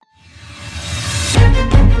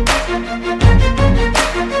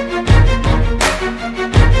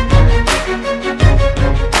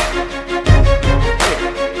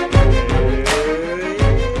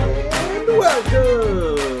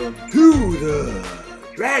Welcome to the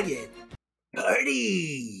Dragon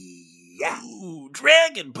Party. Yeah. Ooh,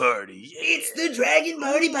 Dragon Party. Yeah. It's the Dragon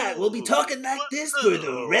Party Pod. We'll be talking like this for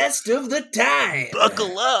the rest of the time.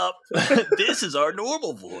 Buckle up. This is our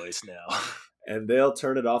normal voice now. And they'll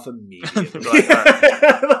turn it off immediately. Like,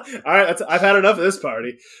 all right, I've had enough of this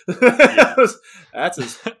party. Yeah. That's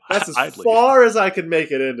as I'd leave. far as I can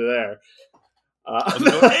make it into there. I'm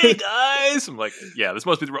going, hey guys. I'm like, yeah, this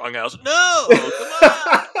must be the wrong house. No, come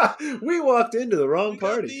on. We walked into the wrong We got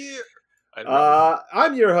party. beer. I don't know.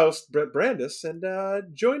 I'm your host, Brett Brandis, and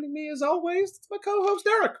joining me as always, it's my co-host,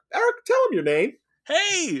 Eric. Eric, tell him your name.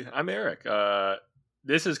 Hey, I'm Eric.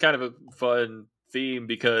 This is kind of a fun theme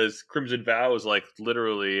because Crimson Vow is like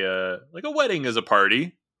literally like a wedding is a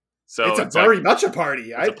party. So It's very much a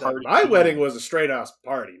party. It's a party My theme. wedding was a straight-ass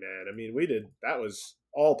party, man. I mean, that was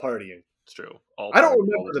all partying. It's true. I don't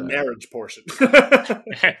remember the time. marriage portion.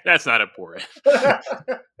 That's not important.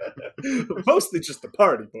 Mostly just the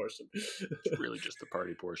party portion. It's really just the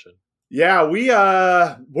party portion. Yeah,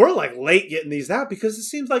 we're like late getting these out because it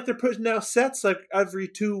seems like they're putting out sets like every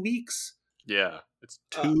 2 weeks. Yeah, it's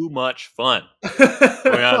too much fun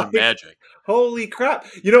going on in Magic. Holy crap.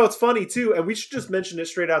 You know, it's funny too, and we should just mention it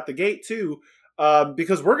straight out the gate too,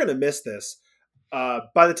 because we're going to miss this.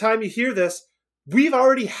 By the time you hear this, we've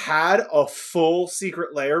already had a full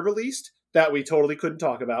Secret Lair released that we totally couldn't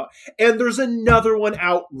talk about, and there's another one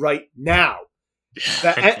out right now.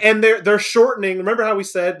 And they're shortening. Remember how we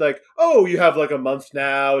said, like, oh, you have like a month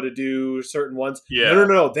now to do certain ones? Yeah.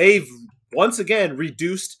 No. They've once again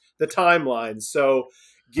reduced the timeline. So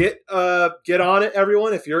get on it,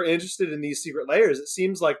 everyone. If you're interested in these Secret Lairs, it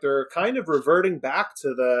seems like they're kind of reverting back to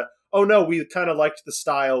the, oh no, we kind of liked the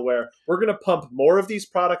style where we're going to pump more of these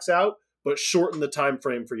products out, but shorten the time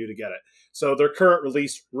frame for you to get it. So their current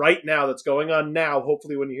release right now that's going on now,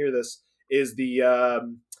 hopefully when you hear this, is the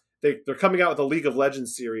they're coming out with a League of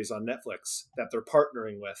Legends series on Netflix that they're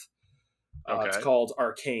partnering with. It's called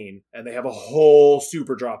Arcane, and they have a whole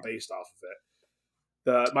super drop based off of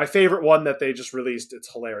it. My favorite one that they just released,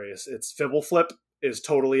 it's hilarious. It's Fibble Flip is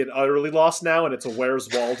totally and utterly lost now, and it's a Where's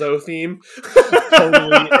Waldo theme.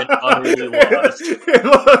 Totally and utterly lost. It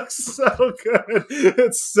looks so good.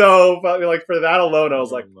 It's so funny. Like, for that alone, I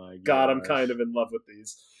was like, my God, I'm gosh. kind of in love with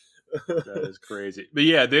these. That is crazy. But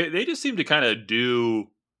yeah, they just seem to kind of do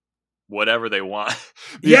whatever they want.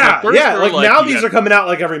 Because Yeah. at first they were Like now you these got- are coming out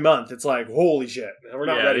like every month. It's like, holy shit. We're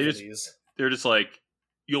not Yeah, ready they for just- these. They're just like,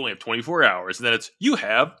 you only have 24 hours. And then it's, you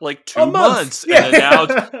have like 2 A month. months. Yeah. And then now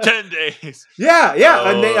it's 10 days. Yeah.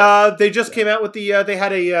 And they just yeah. came out with they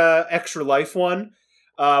had a Extra Life one,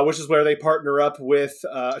 which is where they partner up with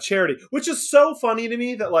a charity, which is so funny to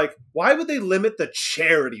me that, like, why would they limit the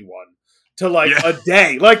charity one to like a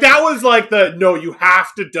day? Like, that was like no, you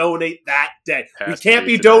have to donate that day. We Has to can't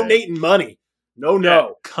be be today. donating money. No. Yeah,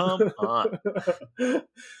 come on.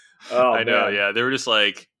 Oh, I know, man. yeah. They were just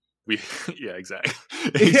like, yeah, exactly.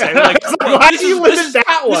 Yeah. Like, It's like, why do you limit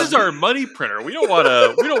that one? This is our money printer. We don't want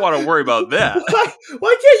to worry about that.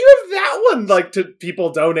 Why can't you have that one like to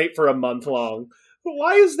people donate for a month long?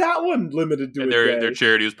 Why is that one limited to And a day? their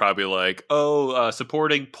charity was probably like,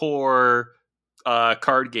 supporting poor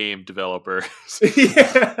card game developers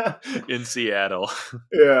Yeah. in Seattle.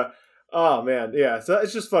 Yeah. Oh, man. Yeah. So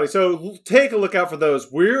it's just funny. So take a look out for those.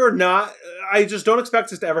 I just don't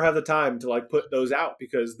expect us to ever have the time to like put those out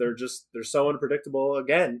because they're so unpredictable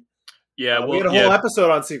again. Yeah, We had a whole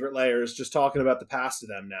episode on Secret Lairs just talking about the past of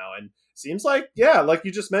them now. And it seems like, like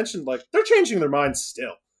you just mentioned, like they're changing their minds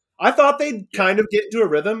still. I thought they'd kind of get into a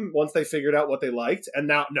rhythm once they figured out what they liked. And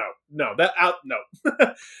now, no.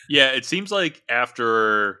 Yeah, it seems like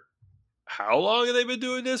after how long have they been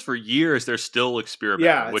doing this? For years, they're still experimenting.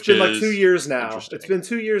 Yeah, it's which been is like 2 years now. interesting. It's been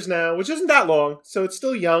 2 years now, which isn't that long. So it's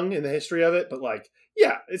still young in the history of it. But like,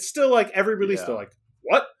 yeah, it's still like every release, Yeah. they're like,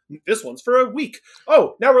 what? This one's for a week.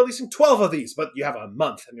 Oh, now we're releasing 12 of these, but you have a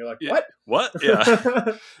month. And you're like, Yeah. what? What?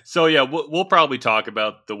 Yeah. So yeah, we'll probably talk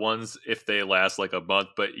about the ones if they last like a month.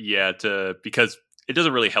 But yeah, because it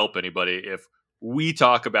doesn't really help anybody if we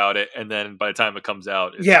talk about it and then by the time it comes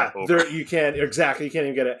out, it's over. You can't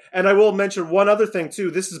even get it. And I will mention one other thing too.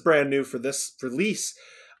 This is brand new for this release.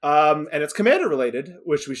 And it's Commander related,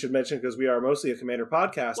 which we should mention because we are mostly a Commander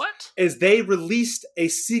podcast. What? Is they released a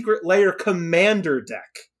Secret Lair Commander deck.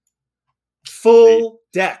 Full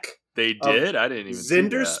deck. They did? I didn't even see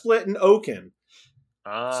Zinder, that. Split, and Oaken.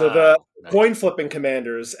 So the Nice. coin flipping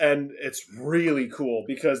commanders, and it's really cool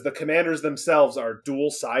because the commanders themselves are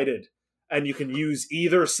dual sided, and you can use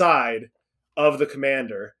either side of the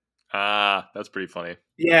commander. That's pretty funny.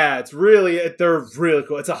 Yeah, they're really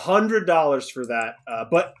cool. It's $100 for that,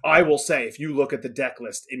 but I will say, if you look at the deck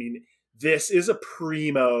list, I mean, this is a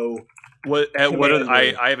primo.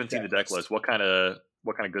 I haven't seen the deck list. What kind of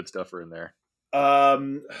good stuff are in there?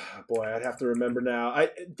 Boy, I'd have to remember now.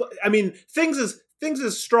 I mean, things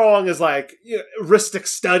as strong as like Ristic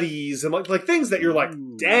Studies and like things that you're like,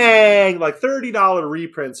 dang, like $30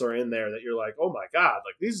 reprints are in there that you're like, oh my god,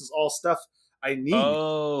 like this is all stuff I need.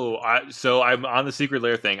 So I'm on the Secret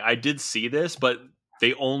Lair thing. I did see this, but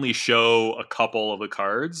they only show a couple of the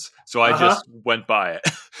cards, so I just went by it.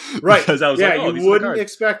 Right? Because I was like, you wouldn't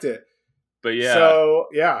expect it. But yeah, so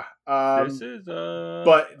yeah, this is.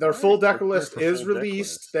 But their full deck list is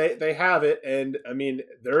released. They have it, and I mean,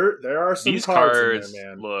 there are some these cards in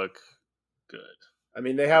there, man. Look good. I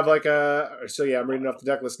mean, they have like I'm reading off the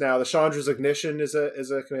deck list now. The Chandra's Ignition is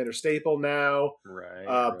a commander staple now.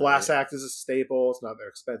 Right. Blast Act is a staple. It's not that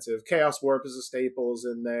expensive. Chaos Warp is a staple. Is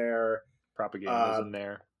in there. Propaganda is in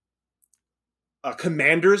there. A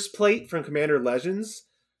Commander's Plate from Commander Legends.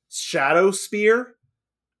 Shadow Spear.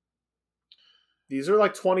 These are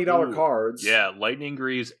like $20 cards. Yeah, Lightning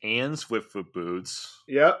Greaves and Swiftfoot Boots.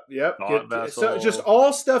 Yep. So just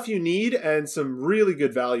all stuff you need and some really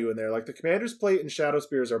good value in there. Like the Commander's Plate and Shadow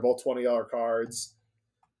Spears are both $20 cards.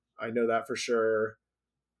 I know that for sure.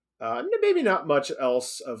 Maybe not much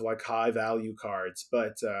else of like high value cards,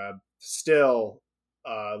 but still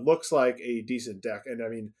looks like a decent deck. And I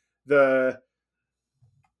mean,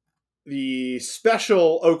 the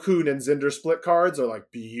special Okun and Zinder split cards are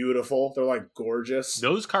like beautiful. They're like gorgeous.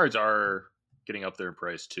 Those cards are getting up there in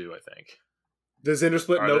price too, I think. The Zinder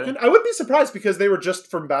split and Okun? I wouldn't be surprised because they were just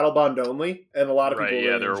from Battle Bond only, and a lot of people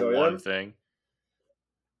really enjoy one them. Thing.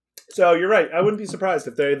 So you're right. I wouldn't be surprised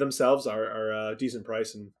if they themselves are a decent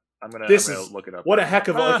price. And I'm gonna look it up. What a heck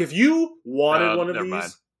of like if you wanted one of these.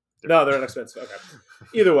 Mind. No, they're inexpensive. Okay.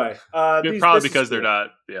 Either way, probably because they're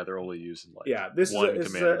not. Yeah, they're only using like. Yeah,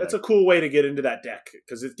 it's a cool way to get into that deck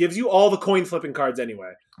because it gives you all the coin flipping cards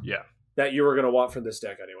anyway. Yeah, that you were going to want from this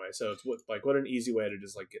deck anyway. So it's what an easy way to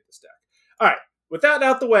just like get this deck. All right, with that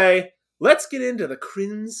out the way, let's get into the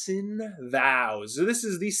Crimson Vows. So this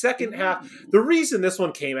is the second half. The reason this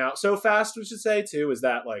one came out so fast, we should say too, is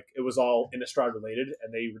that like it was all Innistrad related,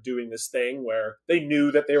 and they were doing this thing where they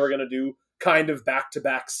knew that they were going to do kind of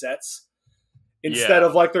back-to-back sets instead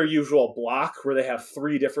of like their usual block where they have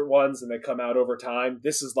 3 different ones and they come out over time.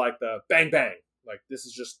 This is like the bang bang. Like this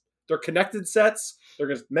is just they're connected sets.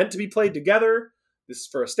 They're meant to be played together. This is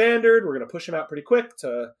for a standard. We're going to push them out pretty quick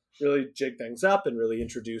to really jig things up and really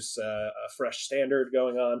introduce a fresh standard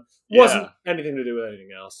going on. Wasn't anything to do with anything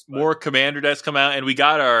else. But. More commander decks come out, and we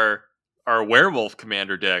got our werewolf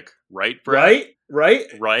commander deck, right, Brett?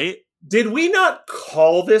 Right. Did we not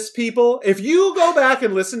call this, people? If you go back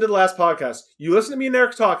and listen to the last podcast, you listen to me and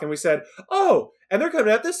Eric talk, and we said, oh, and they're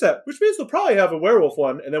coming out this set, which means they'll probably have a werewolf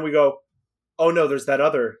one. And then we go, oh no, there's that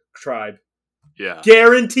other tribe. Yeah.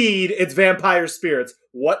 Guaranteed it's vampire spirits.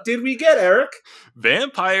 What did we get, Eric?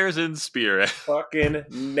 Vampires in spirit. Fucking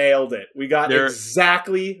nailed it. We got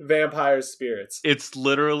exactly vampire spirits. It's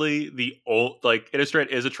literally the old, like, Innistrad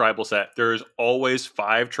is a tribal set. There's always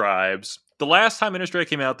 5 tribes. The last time Innistrad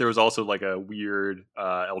came out, there was also like a weird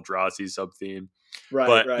Eldrazi sub-theme.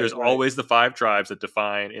 But there's always the 5 tribes that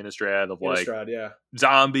define Innistrad of like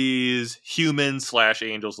zombies, humans /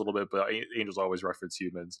 angels a little bit, but angels always reference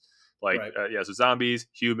humans. Like, so zombies,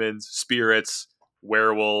 humans, spirits,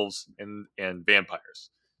 werewolves, and vampires.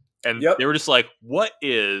 And they were just like, what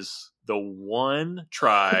is the one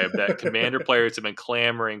tribe that Commander players have been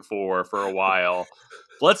clamoring for a while?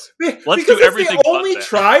 Let's do everything. It's the only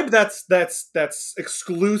tribe that's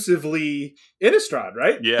exclusively Innistrad,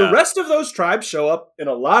 right? Yeah. The rest of those tribes show up in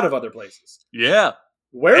a lot of other places. Yeah.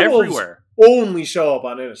 Werewolves everywhere. Only show up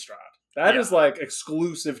on Innistrad. That is like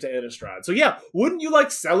exclusive to Innistrad. So yeah, wouldn't you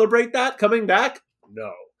like celebrate that coming back?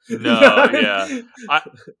 No. Yeah.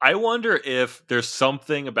 I wonder if there's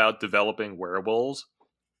something about developing werewolves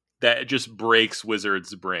that just breaks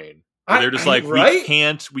Wizards' brain. They're just like, we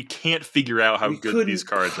can't figure out how good these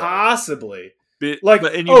cards possibly.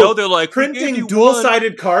 are. They're like printing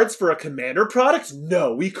dual-sided cards for a Commander product?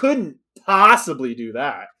 No, we couldn't possibly do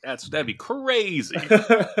that. That'd be crazy.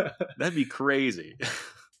 That'd be crazy.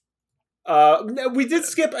 We did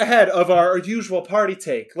skip ahead of our usual party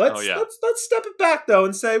take. Let's step it back though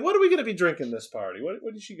and say, what are we going to be drinking this party?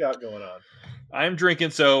 What does she got going on? I'm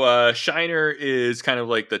drinking. So Shiner is kind of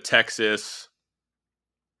like the Texas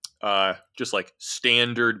just like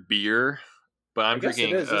standard beer, but I'm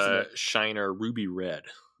drinking Shiner Ruby Red.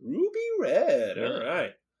 Ruby Red. Yeah. All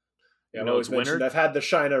right. Yeah, You I've know always it's mentioned wintered? I've had the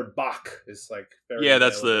Shiner Bach. It's like very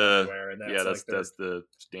that's available the everywhere, and that's the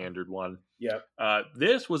standard one. Yep.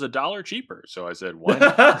 This was $1 cheaper, so I said, why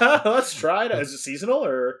not? Let's try it. Is it seasonal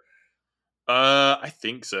or? I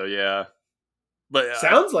think so. Yeah, but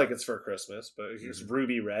sounds like it's for Christmas, but it's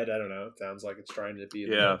Ruby Red. I don't know. It sounds like it's trying to be in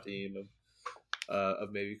the theme of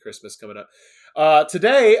maybe Christmas coming up.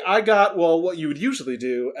 Today I got what you would usually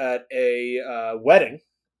do at a wedding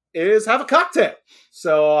is have a cocktail.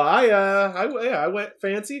 So I went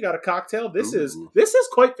fancy, got a cocktail. This is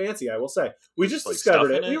quite fancy, I will say. We just like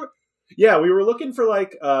discovered it. We were looking for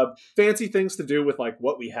like fancy things to do with like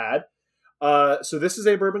what we had. So this is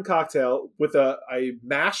a bourbon cocktail with I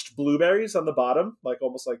mashed blueberries on the bottom, like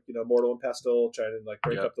almost like mortal and pestle, trying to like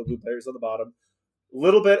break up the blueberries on the bottom. A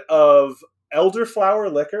little bit of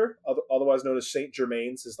elderflower liquor, otherwise known as Saint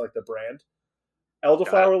Germain's, is like the brand.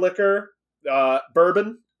 Elderflower liquor,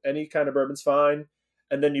 bourbon. Any kind of bourbon's fine.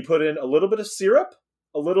 And then you put in a little bit of syrup,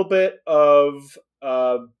 a little bit of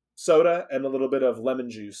soda, and a little bit of lemon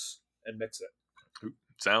juice, and mix it.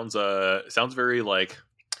 Sounds very like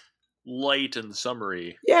light and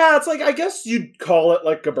summery. Yeah, it's like, I guess you'd call it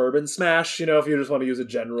like a bourbon smash, if you just want to use a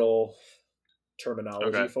general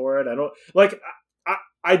terminology for it.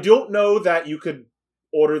 I don't know that you could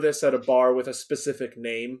order this at a bar with a specific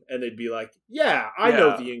name and they'd be like, I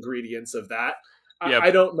know the ingredients of that.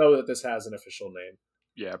 I don't know that this has an official name.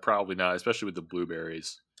 Yeah, probably not, especially with the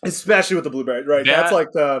blueberries. Right? That's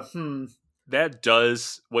like the That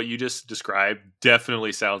does what you just described.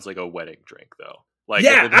 Definitely sounds like a wedding drink, though. Like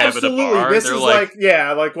absolutely. At a bar, this is like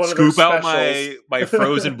one of those scoop out my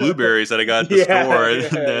frozen blueberries that I got at the store,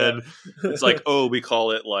 and then it's like, we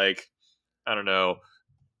call it like, I don't know,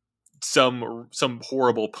 some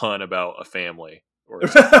horrible pun about a family. Or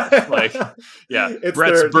like, it's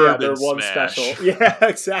Brett's bourbon one smash. Special. Yeah,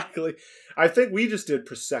 exactly. I think we just did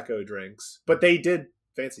Prosecco drinks, but they did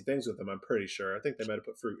fancy things with them. I'm pretty sure. I think they might have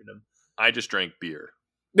put fruit in them. I just drank beer.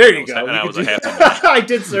 There you go. I was a happy man. I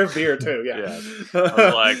did serve beer too. Yeah. I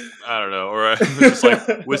was like, I don't know, or just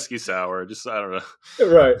like whiskey sour. Just I don't know.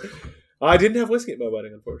 Right. I didn't have whiskey at my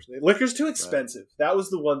wedding, unfortunately. Liquor's too expensive. Right. That was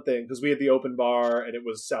the one thing, because we had the open bar and it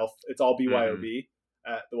was it's all BYOB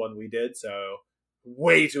at the one we did, so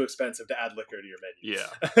way too expensive to add liquor to your menu.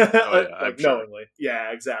 Yeah. Like knowingly. Sure.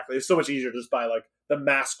 Yeah, exactly. It's so much easier to just buy like the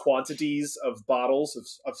mass quantities of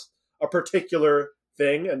bottles of a particular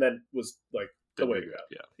thing, and then was like the way to go.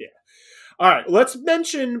 Yeah. All right. Let's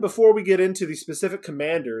mention, before we get into the specific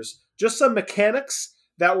commanders, just some mechanics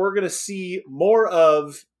that we're going to see more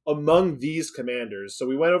of among these commanders. So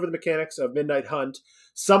we went over the mechanics of Midnight Hunt.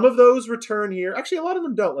 Some of those return here. Actually, a lot of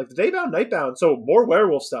them don't. Like the Daybound, Nightbound, so more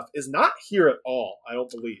werewolf stuff is not here at all, I don't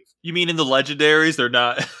believe. You mean in the legendaries? They're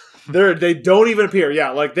not... They don't even appear.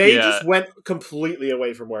 Yeah, like they just went completely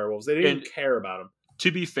away from werewolves. They didn't even care about them.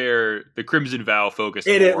 To be fair, the Crimson Vow focused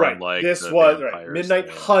more on like this was right. Midnight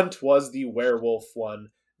Hunt was the werewolf one.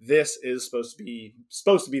 This is supposed to be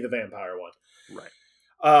the vampire one.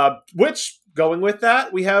 Right. Which, going with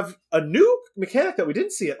that, we have a new mechanic that we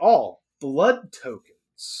didn't see at all: blood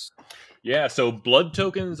tokens. Yeah, so blood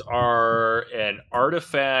tokens are an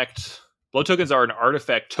artifact. Blood tokens are an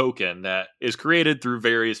artifact token that is created through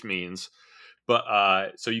various means.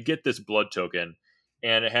 But so you get this blood token,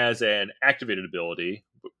 and it has an activated ability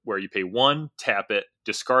where you pay 1, tap it,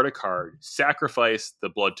 discard a card, sacrifice the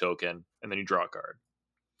blood token, and then you draw a card.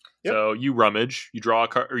 Yep. So you rummage, you draw a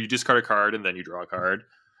card, or you discard a card, and then you draw a card.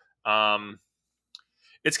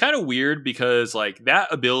 It's kind of weird because like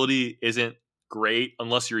that ability isn't great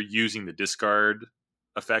unless you're using the discard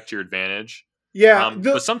effect to your advantage. Yeah,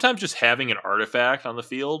 but sometimes just having an artifact on the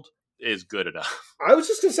field is good enough. I was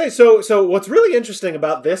just going to say, so what's really interesting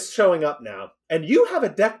about this showing up now, and you have a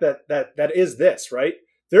deck that is this, right?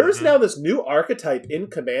 There is now this new archetype in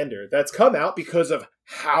Commander that's come out because of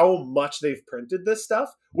how much they've printed this stuff,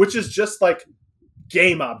 which is just like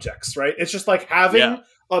game objects, right? It's just like having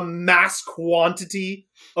a mass quantity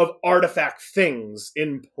of artifact things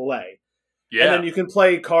in play. Yeah. And then you can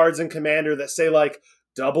play cards in Commander that say like,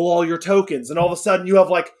 double all your tokens, and all of a sudden you have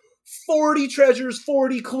like 40 treasures,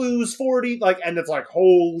 40 clues, 40 like, and it's like,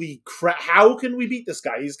 holy crap, how can we beat this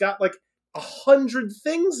guy? He's got like 100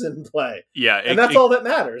 things in play. Yeah, and that's all that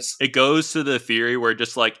matters. It goes to the theory where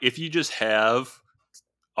just like if you just have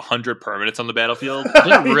 100 permanents on the battlefield, it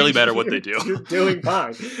doesn't really matter what they do. You're doing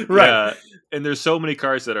fine, right? Yeah, and there's so many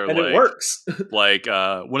cards that are and like it works. Like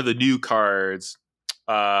one of the new cards,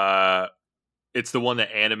 it's the one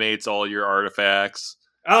that animates all your artifacts.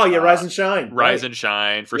 Oh yeah, Rise and Shine. Rise and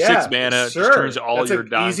Shine for 6 mana. Sure. Just turns all your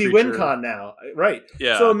easy win con now. Right.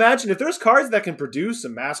 Yeah. So imagine if there's cards that can produce a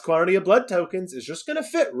mass quantity of blood tokens, it's just going to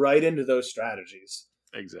fit right into those strategies.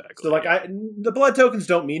 Exactly. So like the blood tokens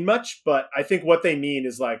don't mean much, but I think what they mean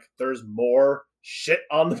is like there's more shit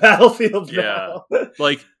on the battlefield now.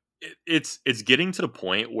 Like it's getting to the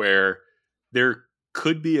point where there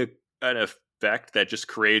could be an effect that just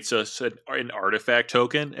creates an artifact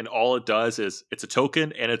token, and all it does is it's a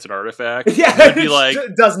token and it's an artifact. Yeah, it'd be like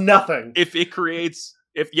it does nothing. If it creates,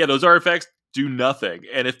 those artifacts do nothing,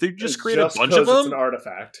 and if they just create a bunch of them, it's an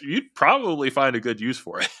artifact. You'd probably find a good use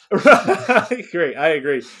for it. I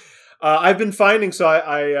agree. I've been finding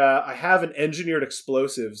I have an engineered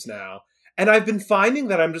explosives now, and I've been finding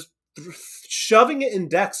that I'm just shoving it in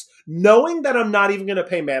decks, knowing that I'm not even going to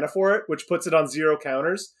pay mana for it, which puts it on 0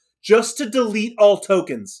 counters. Just to delete all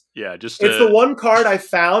tokens. Yeah, it's the one card I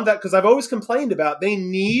found that, because I've always complained about, they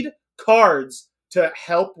need cards to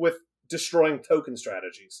help with destroying token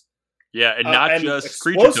strategies. Yeah, and not just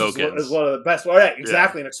creature tokens. Is one of the best. Right,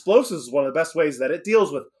 exactly. Yeah. And explosives is one of the best ways that it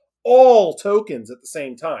deals with all tokens at the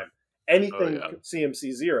same time. Anything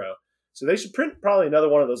CMC 0. So they should print probably another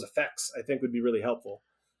one of those effects. I think would be really helpful.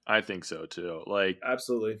 I think so too. Like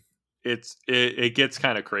absolutely. It gets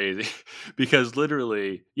kind of crazy because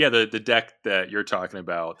literally, the deck that you're talking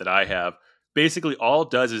about that I have, basically all it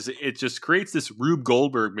does is it just creates this Rube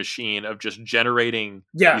Goldberg machine of just generating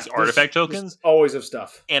these artifact tokens. Always of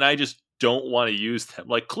stuff. And I just don't want to use them.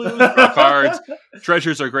 Like clues, draw cards,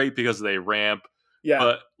 treasures are great because they ramp. Yeah.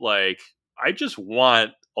 But like, I just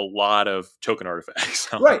want a lot of token artifacts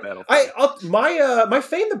on the battlefield. My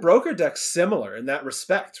Fane the Broker deck's similar in that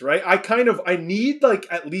respect, right? I need like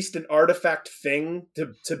at least an artifact thing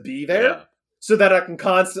to be there so that I can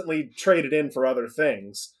constantly trade it in for other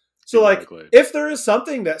things. So exactly. Like if there is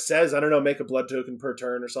something that says, I don't know, make a blood token per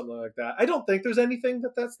turn or something like that, I don't think there's anything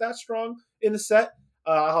that's that strong in the set.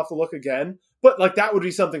 I'll have to look again. But like that would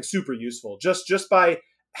be something super useful. Just by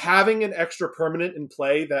having an extra permanent in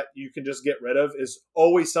play that you can just get rid of is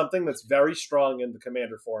always something that's very strong in the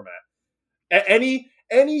Commander format. Any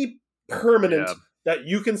permanent that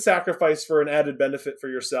you can sacrifice for an added benefit for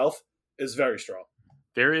yourself is very strong.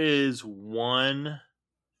 There is one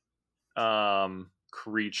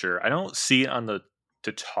creature. I don't see it on the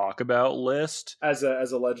to talk about list as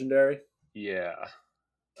a legendary. Yeah.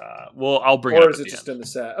 Well, I'll bring it up. Or is it just in the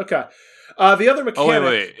set? Okay. The other mechanic. Oh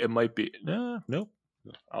wait. It might be. No.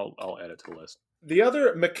 I'll add it to the list. The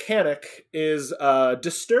other mechanic is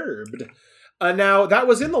Disturbed. Now, that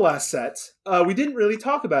was in the last set. We didn't really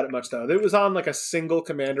talk about it much, though. It was on like a single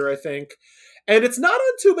commander, I think. And it's not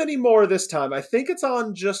on too many more this time. I think it's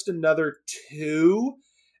on just another 2.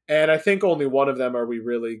 And I think only one of them are we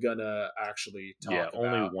really going to actually talk about. Yeah,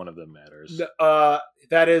 only one of them matters.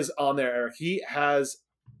 That is on there, Eric. He has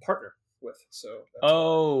partner with.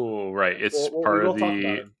 So right. It's part of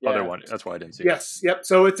the other one. That's why I didn't see it. Yes. Yep.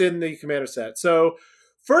 So it's in the commander set. So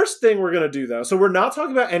first thing we're going to do, though, so we're not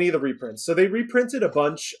talking about any of the reprints. So they reprinted a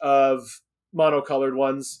bunch of monocolored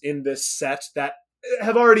ones in this set that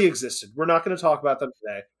have already existed. We're not going to talk about them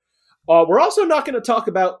today. We're also not going to talk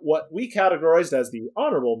about what we categorized as the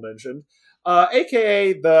honorable mention,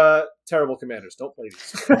 aka the terrible commanders. Don't play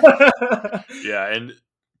these. Yeah, and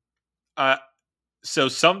so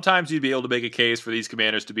sometimes you'd be able to make a case for these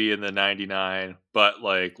commanders to be in the 99, but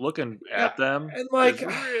like looking at them, and like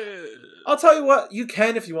I'll tell you what, you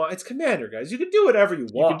can if you want. It's commander, guys. You can do whatever you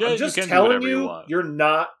want. I'm just telling you, you're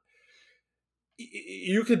not.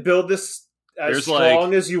 You could build this as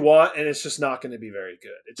strong as you want, and it's just not going to be very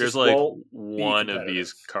good. There's like one of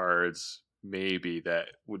these cards maybe that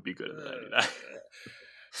would be good in the 99.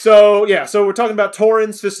 So we're talking about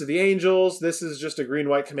Tauren's Fist of the Angels. This is just a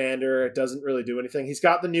green-white commander. It doesn't really do anything. He's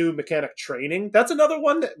got the new mechanic Training. That's another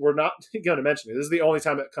one that we're not going to mention. This is the only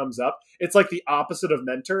time it comes up. It's like the opposite of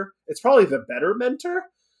Mentor. It's probably the better Mentor,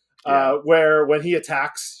 where when he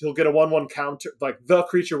attacks, he'll get a 1/1 counter. Like the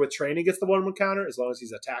creature with Training gets the 1/1 counter as long as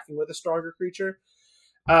he's attacking with a stronger creature.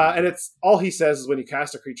 And it's all he says is when you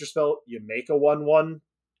cast a creature spell, you make a 1/1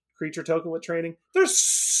 creature token with Training. There's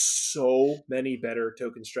so many better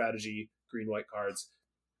token strategy green-white cards.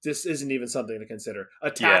 This isn't even something to consider.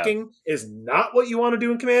 Attacking is not what you want to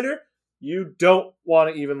do in Commander. You don't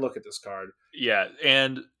want to even look at this card. Yeah,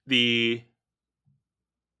 and the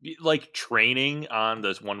like Training on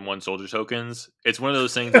those 1/1 soldier tokens, it's one of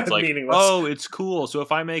those things that's like, oh, it's cool. So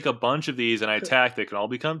if I make a bunch of these and I attack, they can all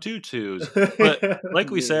become 2/2s. But like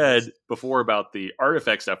we said before about the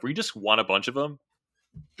artifact stuff, where you just want a bunch of them,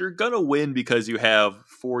 you're going to win because you have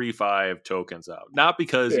 45 tokens out. Not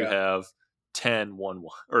because you have 10 1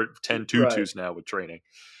 or 10 2 Right. 2s now with training.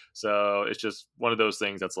 So it's just one of those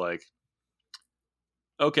things that's like,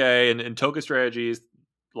 okay, and in token strategies,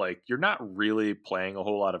 like you're not really playing a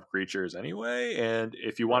whole lot of creatures anyway. And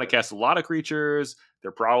if you want to cast a lot of creatures,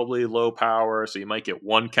 they're probably low power, so you might get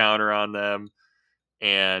one counter on them,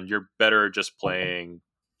 and you're better just playing,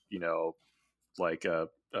 like a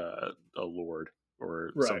lord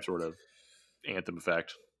or some sort of anthem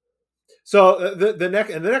effect. So the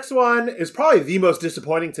next one is probably the most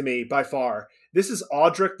disappointing to me by far. This is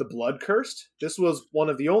Audric the Blood Cursed. This was one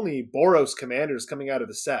of the only Boros commanders coming out of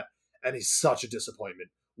the set, and he's such a disappointment.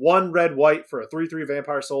 1 red-white for a 3/3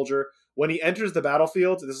 vampire soldier. When he enters the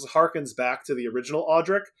battlefield, this harkens back to the original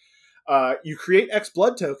Audric. You create X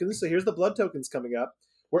blood tokens, so here's the blood tokens coming up,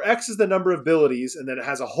 where X is the number of abilities, and then it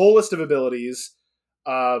has a whole list of abilities,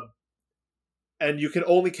 and you can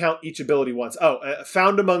only count each ability once.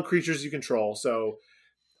 Found among creatures you control, so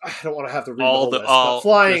I don't want to have to read all the whole list.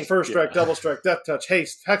 Flying, first strike, double strike, death touch,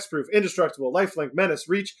 haste, hexproof, indestructible, lifelink, menace,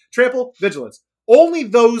 reach, trample, vigilance. Only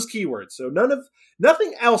those keywords. So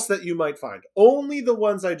nothing else that you might find. Only the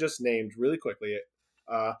ones I just named really quickly.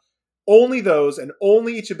 Only those, and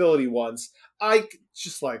only each ability once. I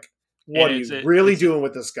just like, what are you really doing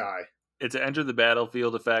with this guy? It's an enter the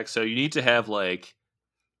battlefield effect, so you need to have like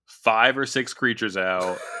 5 or 6 creatures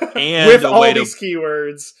out, and with all these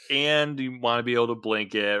keywords, and you want to be able to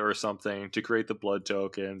blink it or something to create the blood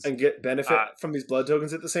tokens and get benefit from these blood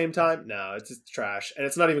tokens at the same time. No, it's just trash, and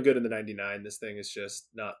it's not even good in the 99. This thing is just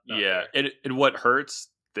not yeah. And what hurts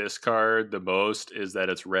this card the most is that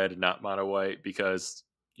it's red and not mono white, because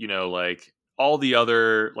like all the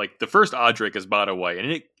other, like the first Audric is mono white,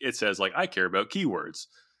 and it says like I care about keywords,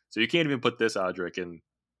 so you can't even put this Audric in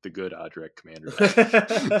the good Audric commander.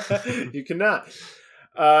 You cannot.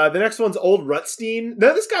 The next one's Old Rutstein.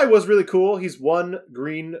 Now, this guy was really cool. He's 1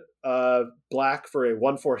 green, black for a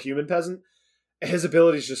 1/4 human peasant. His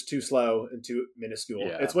ability is just too slow and too minuscule.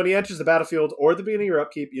 Yeah. It's when he enters the battlefield or the beginning of your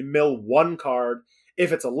upkeep, you mill 1 card.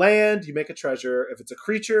 If it's a land, you make a treasure. If it's a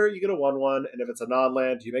creature, you get a 1/1. And if it's a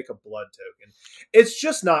non-land, you make a blood token. It's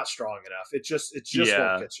just not strong enough. It just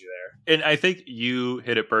won't get you there. And I think you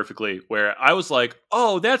hit it perfectly, where I was like,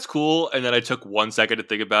 oh, that's cool. And then I took 1 second to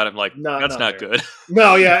think about it. I'm like, that's not good.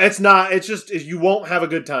 No, yeah, it's not. It's just, you won't have a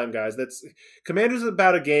good time, guys. Commander's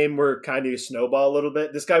about a game where kind of you snowball a little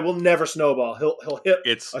bit. This guy will never snowball. He'll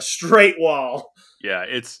hit a straight wall. Yeah,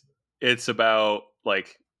 it's about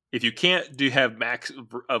like, if you can't have max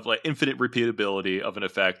of like infinite repeatability of an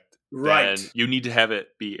effect, then you need to have it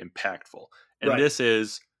be impactful. And this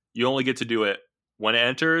is, you only get to do it when it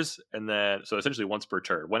enters, and then, so essentially once per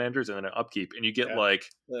turn. When it enters and then an upkeep, and you get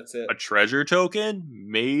that's it. A treasure token,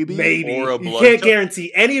 maybe. Or a blood you can't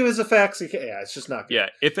guarantee any of his effects. It's just not good. Yeah,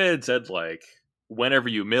 if it had said like, whenever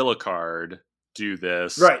you mill a card, do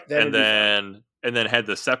this. And then had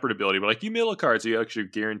the separate ability, but like you mill a card, so you actually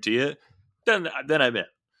guarantee it, then I'm in.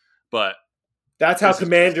 But that's how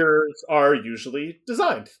commanders are usually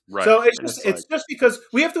designed. Right. So it's just because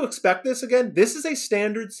we have to expect this again. This is a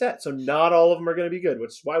standard set, so not all of them are going to be good,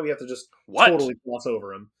 which is why we have to just totally gloss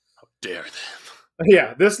over them. How dare them?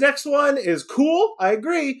 Yeah, this next one is cool. I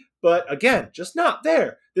agree, but again, just not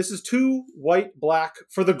there. This is 2 white black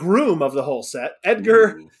for the groom of the whole set.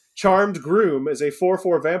 Edgar Charmed Groom is a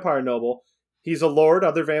 4/4 vampire noble. He's a lord.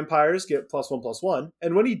 Other vampires get +1/+1,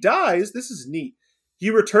 and when he dies, this is neat.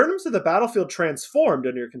 You return him to the battlefield transformed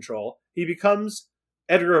under your control. He becomes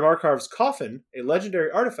Edgar of Markarv's Coffin, a legendary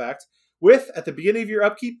artifact, with, at the beginning of your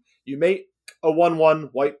upkeep, you make a 1/1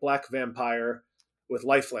 white-black vampire with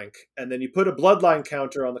lifelink, and then you put a bloodline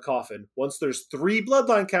counter on the coffin. Once there's 3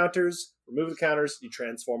 bloodline counters, remove the counters, you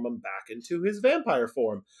transform him back into his vampire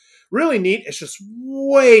form. Really neat. It's just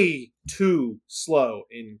way too slow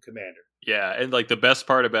in Commander. Yeah, and like the best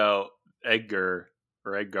part about Edgar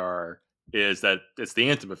is that it's the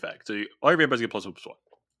anthem effect. So all your vampires get +1/+1.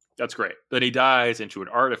 That's great. Then he dies into an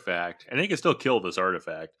artifact, and he can still kill this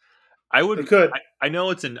artifact. I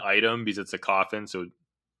know it's an item because it's a coffin, so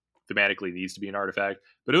thematically needs to be an artifact.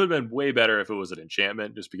 But it would have been way better if it was an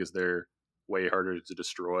enchantment, just because they're way harder to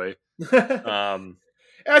destroy.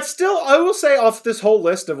 I will say, off this whole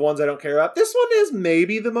list of ones I don't care about, this one is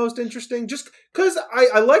maybe the most interesting, just because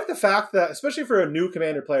I like the fact that, especially for a new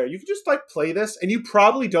Commander player, you can just like play this and you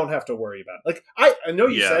probably don't have to worry about it. Like, I know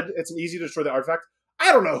you said it's easy to destroy the artifact.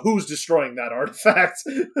 I don't know who's destroying that artifact.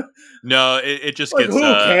 No, it just gets... Who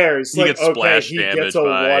cares? He gets splash he damage gets a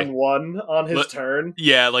 1/1 on his turn.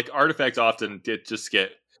 Yeah, like artifacts often get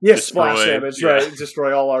splash damage, right?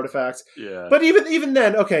 Destroy all artifacts. Yeah. But even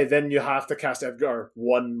then, okay, then you have to cast Edgar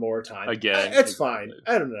one more time. Again. It's fine.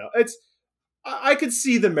 I don't know. I could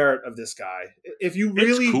see the merit of this guy. If you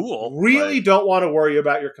really, cool, really don't want to worry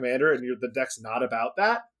about your commander and the deck's not about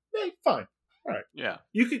that, fine. All right. Yeah.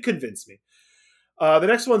 You could convince me. The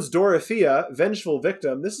next one's Dorothea, Vengeful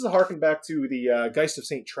Victim. This is a harken back to the Geist of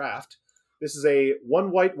St. Traft. This is a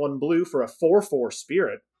 1 white, 1 blue for a 4/4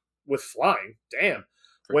 spirit with flying. Damn.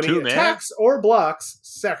 When he attacks or blocks,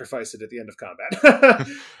 sacrifice it at the end of combat.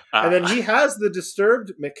 And then he has the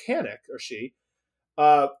Disturbed mechanic, or she,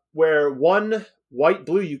 where 1 white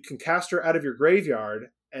blue, you can cast her out of your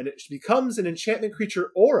graveyard, and it becomes an enchantment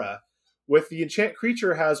creature aura. With the enchant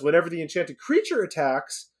creature has, whenever the enchanted creature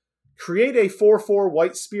attacks, create a 4/4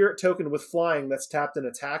 white spirit token with flying that's tapped and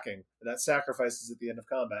attacking. And that sacrifices at the end of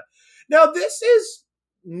combat. Now, this is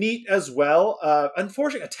neat as well.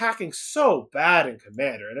 Unfortunately, attacking so bad in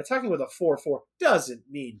Commander, and attacking with a 4/4 doesn't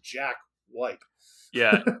mean jack white.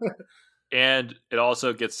 Yeah. And it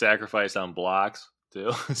also gets sacrificed on blocks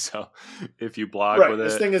too. So if you block with it,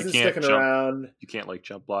 this thing isn't sticking around. You can't like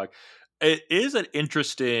jump block. It is an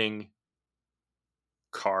interesting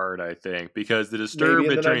card, I think, because the Disturb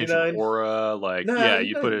it turns into aura. Like,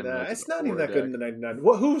 you put it in. It's not even that good in the 99.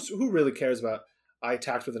 Who really cares about? I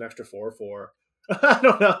attacked with an extra 4/4. I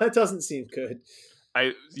don't know. That doesn't seem good.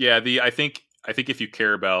 I think if you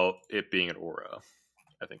care about it being an aura,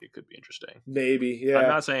 I think it could be interesting. Maybe, yeah. I'm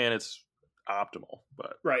not saying it's optimal,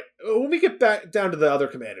 but right. When we get back down to the other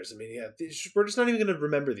commanders, I mean, we're just not even going to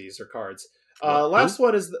remember these or cards. Last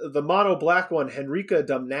one is the mono black one, Henrika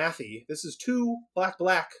Dumnathi. This is 2 black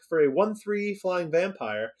for a 1/3 flying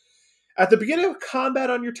vampire. At the beginning of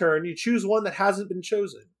combat on your turn, you choose one that hasn't been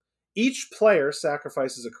chosen. Each player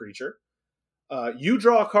sacrifices a creature. You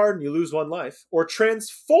draw a card and you lose 1 life. Or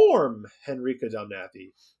transform Henrika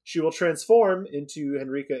Dumnathi. She will transform into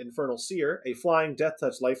Henrika Infernal Seer, a flying Death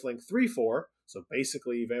Touch lifelink 3/4. So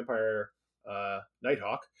basically Vampire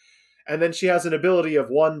Nighthawk. And then she has an ability of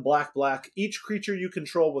 1 black. Each creature you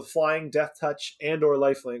control with flying, Death Touch, and or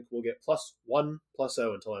lifelink will get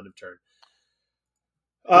 +1/+0 until end of turn.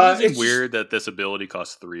 It's weird that this ability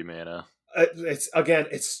costs 3 mana.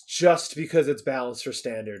 It's just because it's balanced for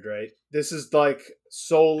standard, right? This is like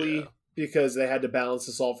solely because they had to balance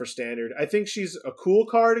this all for standard. I think she's a cool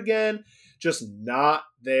card again, just not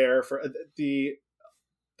there for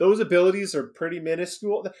those abilities are pretty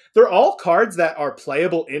minuscule. They're all cards that are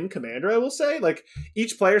playable in Commander, I will say. Like,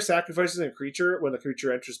 each player sacrifices a creature when the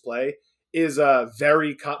creature enters play is but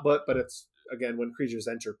it's, again, when creatures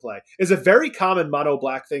enter play, is a very common mono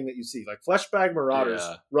black thing that you see. Like, Fleshbag Marauders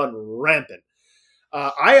run rampant.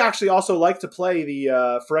 I actually also like to play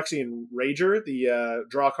the Phyrexian Rager, the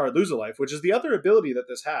draw a card, lose a life, which is the other ability that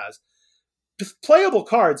this has. Playable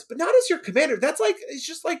cards, but not as your commander. It's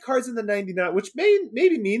just like cards in the 99, which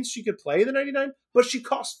maybe means she could play the 99, but she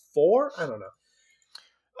costs 4. I don't know.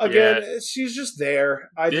 Again, she's just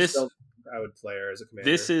there. I would play her as a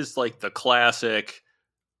commander. This is like the classic.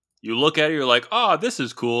 You look at it, you're like, oh, this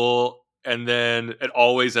is cool. And then it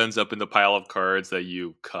always ends up in the pile of cards that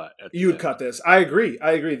you cut. You would cut this. I agree.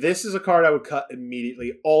 This is a card I would cut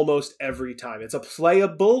immediately, almost every time. It's a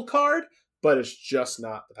playable card, but it's just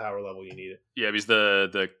not the power level you need it. Yeah, because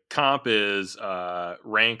the comp is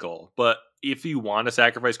Rankle. But if you want to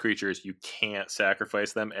sacrifice creatures, you can't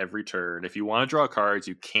sacrifice them every turn. If you want to draw cards,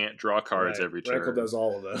 you can't draw cards every turn. Rankle does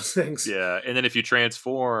all of those things. Yeah, and then if you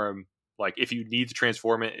transform, like if you need to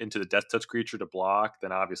transform it into the Death Touch creature to block,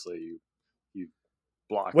 then obviously you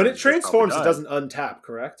block. When it transforms, it doesn't untap,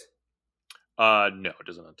 correct? No, it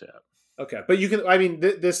doesn't untap. Okay, but you can. I mean,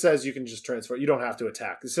 this says you can just transfer. You don't have to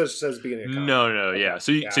attack. This says beginning of combat. No, yeah.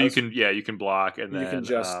 So you can block and then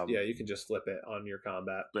you can just flip it on your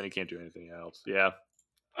combat. Then you can't do anything else. Yeah.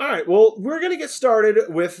 All right. Well, we're going to get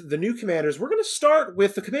started with the new commanders. We're going to start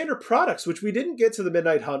with the commander products, which we didn't get to the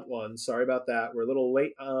Midnight Hunt one. Sorry about that. We're a little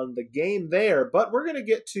late on the game there, but we're going to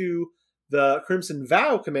get to the Crimson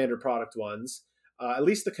Vow commander product ones. At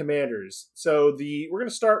least the commanders. So we're going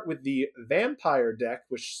to start with the Vampire deck,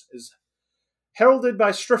 which is heralded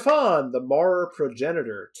by Strafan, the Marrer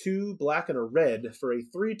Progenitor, 2 black and a red for a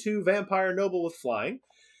 3/2 Vampire Noble with flying.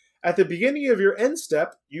 At the beginning of your end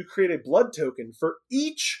step, you create a blood token for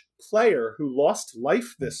each player who lost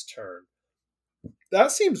life this turn.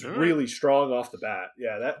 That seems really strong off the bat.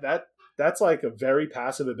 Yeah, that's like a very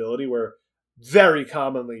passive ability where very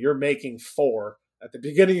commonly you're making 4 at the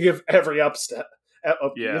beginning of every upstep.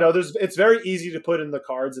 You know, it's very easy to put in the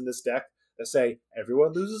cards in this deck that say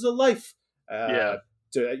everyone loses a life at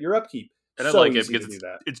your upkeep. And I like it because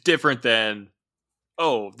it's different than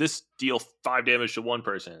oh, this deal 5 damage to one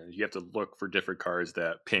person. You have to look for different cards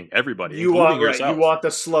that ping everybody, you including want yourself. You want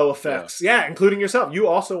the slow effects, yeah, including yourself. You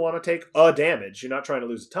also want to take a damage. You're not trying to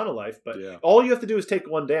lose a ton of life, but all you have to do is take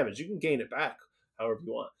 1 damage. You can gain it back however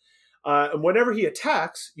you want. And whenever he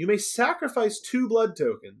attacks, you may sacrifice 2 blood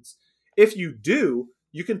tokens. If you do,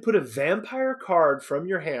 you can put a vampire card from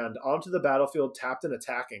your hand onto the battlefield tapped and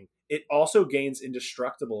attacking. It also gains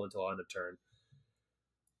indestructible until end of turn.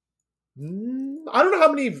 I don't know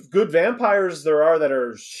how many good vampires there are that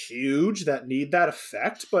are huge that need that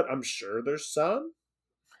effect, but I'm sure there's some.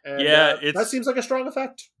 And, that seems like a strong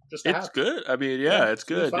effect. It's good. I mean, it's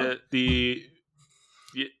good.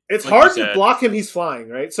 It's like hard to block him. He's flying,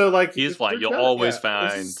 right? So like he's flying. You'll always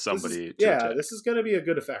find somebody. This is going to be a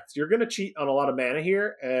good effect. You're going to cheat on a lot of mana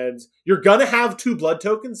here, and you're going to have 2 blood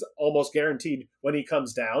tokens almost guaranteed when he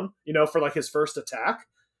comes down. For like his first attack.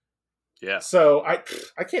 Yeah. So I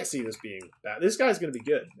can't see this being bad. This guy's going to be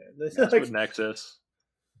good, man. Maskwood Nexus.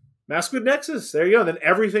 Maskwood Nexus. There you go. Then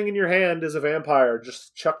everything in your hand is a vampire.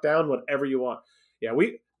 Just chuck down whatever you want. Yeah,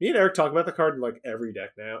 me and Eric talk about the card in like every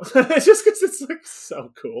deck now. Just because it's like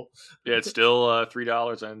so cool. Yeah, it's still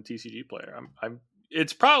 $3 on TCG Player.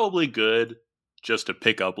 It's probably good just to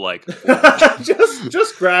pick up like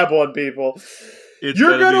just grab one, people.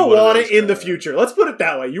 You're going to want it in the future. Let's put it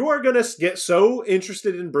that way. You are going to get so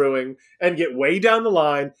interested in brewing and get way down the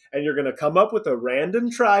line, and you're going to come up with a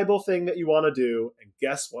random tribal thing that you want to do, and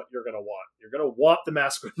guess what you're going to want? You're going to want the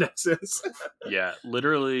Maskwood Nexus. Yeah,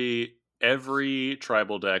 literally every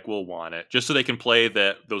tribal deck will want it, just so they can play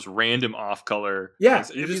those random off-color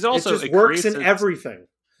things. It just works in everything.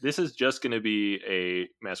 This is just going to be a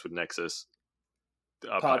Maskwood Nexus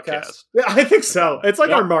podcast. Yeah, I think so. It's like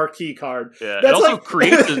our marquee card. Yeah, it also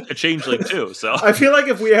creates a changeling too. So I feel like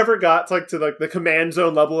if we ever got to the command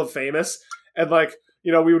zone level of famous, and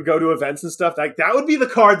we would go to events and stuff, like that would be the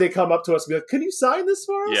card they come up to us and be like, "Can you sign this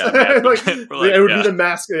for us?" Yeah, it would be the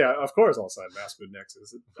mask. Yeah, of course I'll sign Maskwood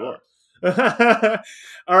Nexus. Sure.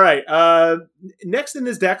 All right. Next in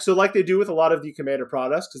this deck, so like they do with a lot of the commander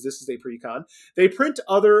products, because this is a pre-con, they print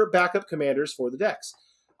other backup commanders for the decks.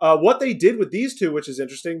 What they did with these 2, which is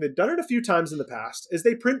interesting, they've done it a few times in the past, is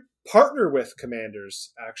they print partner with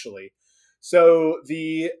commanders, actually. So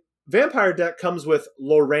the vampire deck comes with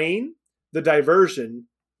Lorraine, the Diversion,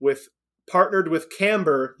 partnered with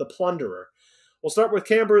Camber, the Plunderer. We'll start with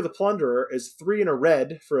Camber, the Plunderer, is 3 and a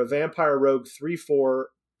red for a vampire rogue 3/4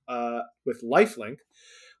 with lifelink.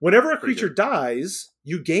 Whenever a creature dies,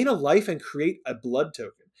 you gain a life and create a blood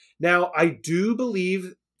token. Now, I do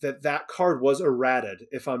believe that card was errated,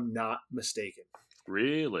 if I'm not mistaken.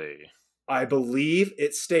 Really? I believe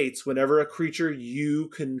it states whenever a creature you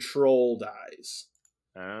control dies.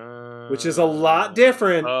 Which is a lot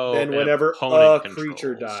different than whenever a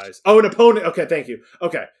creature dies. Oh, an opponent. Okay, thank you.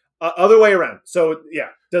 Okay. Other way around. So,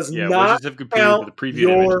 does not count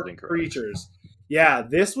your creatures. Yeah,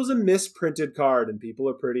 this was a misprinted card, and people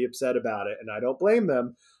are pretty upset about it, and I don't blame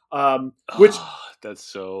them. That's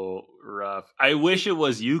so rough. I wish it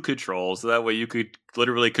was you control, so that way you could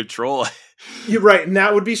literally control it. You're right, and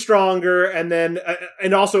that would be stronger. And then,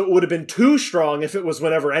 and also, it would have been too strong if it was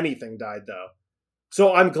whenever anything died, though.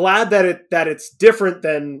 So I'm glad that it's different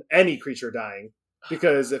than any creature dying,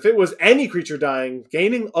 because if it was any creature dying,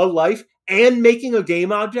 gaining a life and making a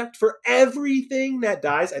game object for everything that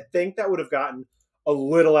dies, I think that would have gotten a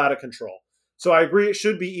little out of control. So I agree, it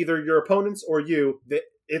should be either your opponents or you.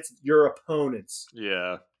 It's your opponents.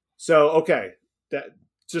 Yeah. So, okay.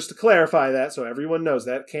 Just to clarify that, so everyone knows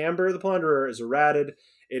that Camber the Plunderer is errated.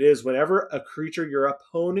 It is whenever a creature your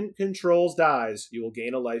opponent controls dies, you will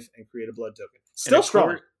gain a life and create a blood token. Still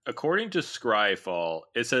strong. According to Scryfall,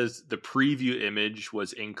 it says the preview image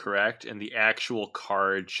was incorrect and the actual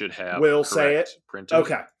card should have will say it printed.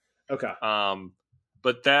 Okay.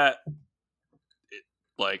 But that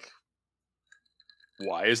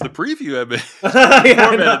why is the preview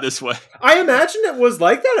formatted this way? I imagine it was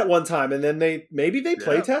like that at one time, and then they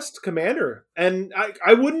playtest Commander, and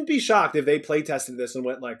I wouldn't be shocked if they playtested this and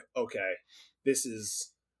went like, okay, this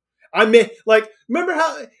is. Remember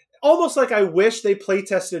how almost like I wish they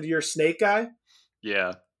playtested your Snake guy.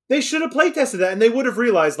 Yeah, they should have playtested that, and they would have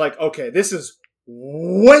realized like, okay, this is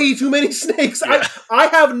way too many snakes. Yeah. I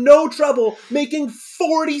have no trouble making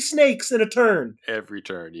 40 snakes in a turn. Every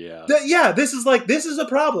turn, yeah. This is a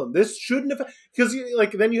problem. This shouldn't have, because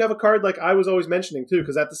then you have a card like I was always mentioning too,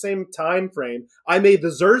 because at the same time frame, I made the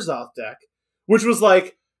Zerzoth deck, which was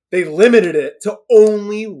like, they limited it to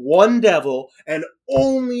only one devil, and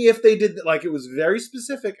only if they did, it was very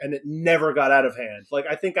specific, and it never got out of hand.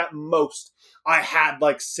 I think at most, I had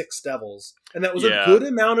 6 devils, and that was a good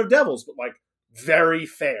amount of devils, but very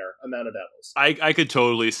fair amount of devils. I could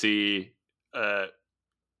totally see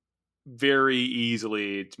very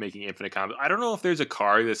easily it's making infinite combos. I don't know if there's a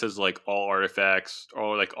card that says like all artifacts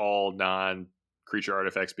or like all non-creature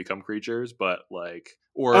artifacts become creatures, but like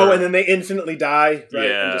and then they infinitely die, right?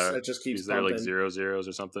 Yeah, and it just keeps. Is there like 0/0s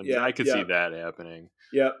or something? Yeah, I could see that happening.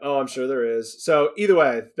 Yeah. Oh, I'm sure there is. So either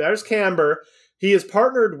way, there's Camber. He is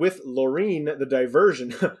partnered with Lorraine the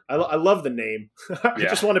Diversion. I love the name. I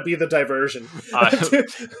just want to be the Diversion.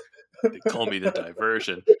 They call me the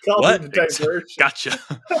Diversion. What? Me the Diversion. Gotcha.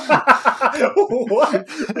 What?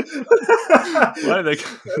 Why are they?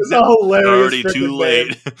 It's a hilarious. Already too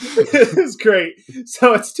late. It's great.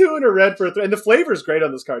 So it's 2 and a red for a 3, and the flavor is great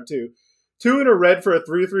on this card too. 2 and a red for a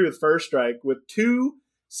 3/3 with first strike with 2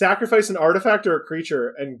 sacrifice an artifact or a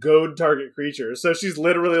creature and goad target creature. So she's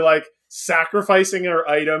literally like sacrificing her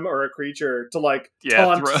item or a creature to like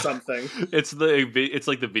taunt something. It's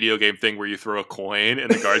like the video game thing where you throw a coin and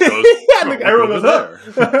the guard goes, everyone goes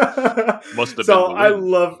there. Must have so been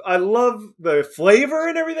I love the flavor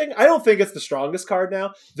and everything. I don't think it's the strongest card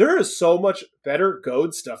now. There is so much better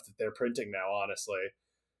goad stuff that they're printing now, honestly.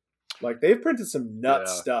 Like they've printed some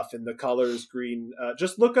nuts stuff in the colors green.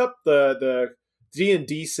 Just look up the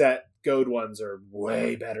D&D set goad ones are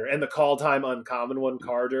way better. And the call time uncommon one,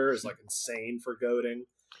 Carter, is like insane for goading.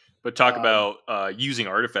 But talk about using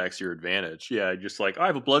artifacts to your advantage. Yeah, just like, I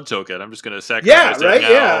have a blood token. I'm just going to sacrifice it now.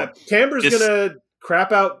 Yeah. Camber's going to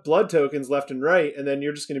crap out blood tokens left and right, and then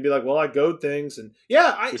you're just going to be like, well, I goad things. And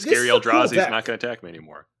Scary Eldrazi's not going to attack me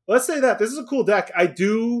anymore. Let's say that. This is a cool deck. I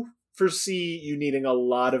do foresee you needing a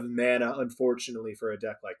lot of mana, unfortunately, for a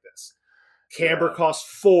deck like this. Camber costs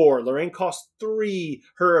 4. Lorraine costs 3.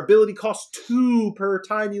 Her ability costs 2 per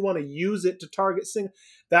time you want to use it to target single.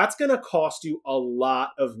 That's going to cost you a lot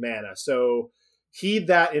of mana. So heed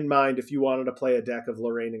that in mind if you wanted to play a deck of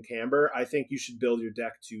Lorraine and Camber. I think you should build your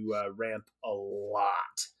deck to ramp a lot.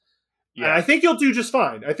 Yeah. And I think you'll do just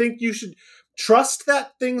fine. I think you should trust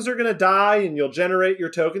that things are going to die and you'll generate your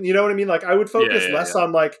token. You know what I mean? Like I would focus less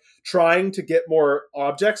on like trying to get more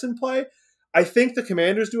objects in play. I think the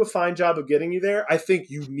commanders do a fine job of getting you there. I think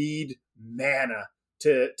you need mana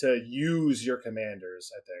to use your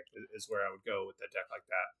commanders, I think, is where I would go with a deck like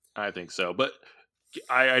that. I think so. But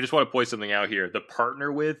I just want to point something out here. The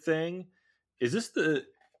partner with thing, this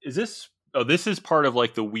is part of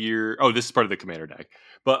like the weird, this is part of the commander deck.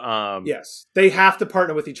 But yes, they have to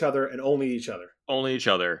partner with each other and only each other. Only each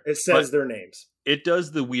other. It says their names. It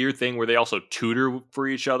does the weird thing where they also tutor for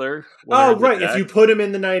each other. Oh, right. If you put them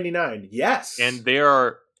in the 99. Yes. And they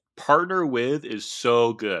are partner with is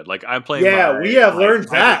so good. Like I'm playing. Yeah, we have learned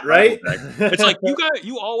that, right? It's like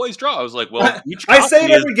you always draw. I was like, well, I say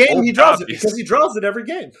it every game. He draws it because he draws it every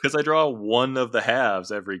game. Because I draw one of the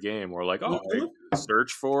halves every game. We're like, I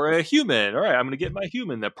search for a human. All right, I'm going to get my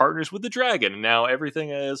human that partners with the dragon, and now everything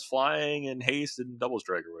is flying and haste and double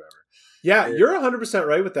strike or whatever. Yeah, you're 100%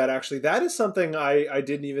 right with that. Actually, that is something I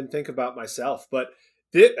didn't even think about myself, but.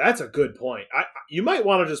 That's a good point. You might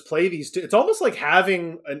want to just play these two. It's almost like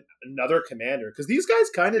having another commander because these guys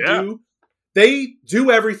kind of they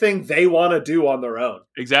do everything they want to do on their own.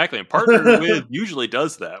 Exactly. And partner with usually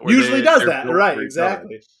does that. Right,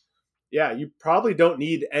 exactly. Yeah, you probably don't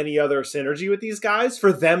need any other synergy with these guys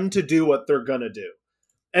for them to do what they're going to do.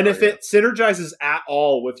 And if it synergizes at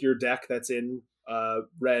all with your deck that's in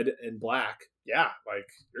red and black, like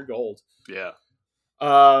you're gold. Yeah.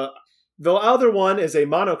 The other one is a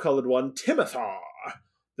monocolored one, Timothar,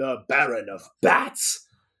 the Baron of Bats.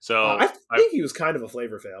 So I think he was kind of a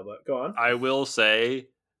flavor fail, but go on. I will say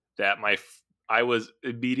that I was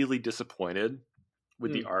immediately disappointed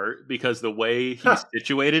with the art because the way he's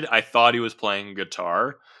situated, I thought he was playing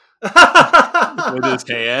guitar with his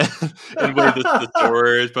hand and with the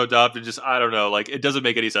swords pumped up and just I don't know, like it doesn't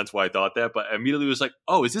make any sense why I thought that, but I immediately was like,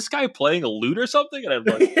 oh, is this guy playing a lute or something? And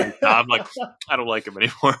I'm like, I don't like him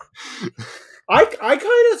anymore. I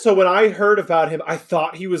kind of, so when I heard about him, I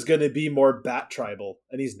thought he was going to be more bat tribal,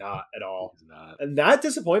 and he's not at all. He's not. And that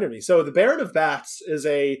disappointed me. So the Baron of Bats is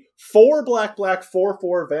a 4 black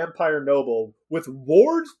 4/4 vampire noble with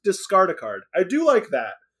ward discard a card. I do like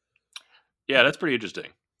that. Yeah, that's pretty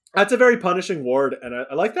interesting. That's a very punishing ward, and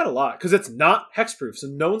I like that a lot because it's not hexproof, so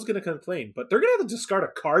no one's going to complain. But they're going to have to discard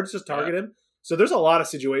a card to target him. So there's a lot of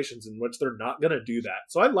situations in which they're not going to do that.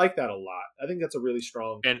 So I like that a lot. I think that's a really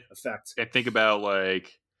strong effect. And think about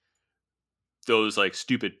like those like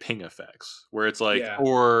stupid ping effects where it's like,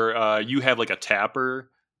 or you have like a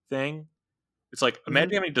tapper thing. It's like,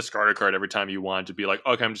 imagine having to discard a card every time you want to be like,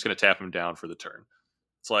 okay, I'm just going to tap him down for the turn.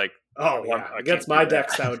 It's like, oh yeah, I against can't my do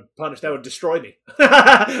decks, that would punish. That would destroy me.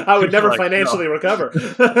 I would never Like, financially no. recover.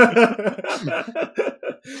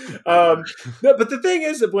 No, but the thing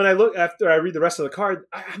is that when I look after I read the rest of the card,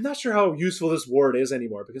 I'm not sure how useful this ward is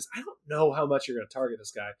anymore because I don't know how much you're going to target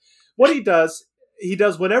this guy. What he does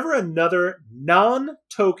whenever another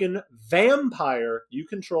non-token vampire you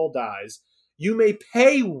control dies, you may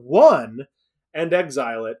pay 1 and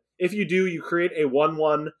exile it. If you do, you create a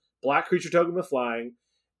 1/1 black creature token with flying.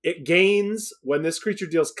 It gains when this creature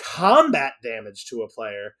deals combat damage to a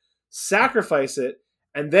player, sacrifice it,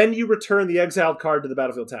 and then you return the exiled card to the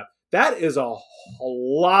battlefield tap. That is a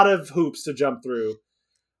lot of hoops to jump through.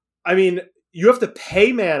 I mean, you have to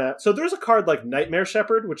pay mana. So there's a card like Nightmare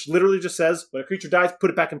Shepherd, which literally just says, when a creature dies, put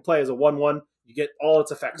it back in play as a 1/1. You get all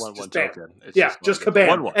its effects. 1/1 just bam. token. It's Just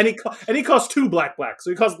kabam. 1/1. And he costs 2 black.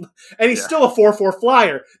 So he's still a 4/4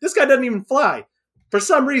 flyer. This guy doesn't even fly. For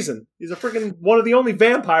some reason, he's a freaking one of the only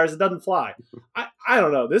vampires that doesn't fly. I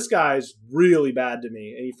don't know. This guy's really bad to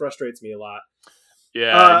me, and he frustrates me a lot.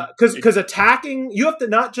 Yeah, because attacking, you have to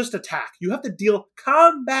not just attack, you have to deal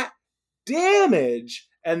combat damage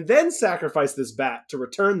and then sacrifice this bat to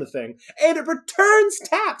return the thing, and it returns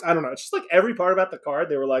tapped. I don't know. It's just like every part about the card,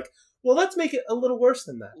 they were like, well, let's make it a little worse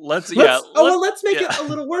than that. Let's make it a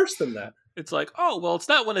little worse than that. It's like, oh, well, it's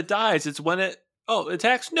not when it dies. It's when it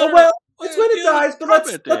attacks. No, it's when it dies, but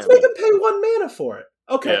let's make them pay 1 mana for it.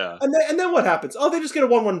 Okay, yeah. and then what happens? Oh, they just get a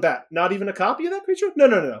 1/1 bat. Not even a copy of that creature?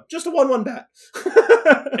 No. Just a 1/1 bat.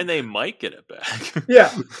 And they might get it back.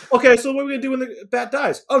 Yeah. Okay, so what are we going to do when the bat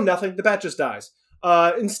dies? Oh, nothing. The bat just dies.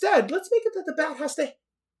 Instead, let's make it that the bat has to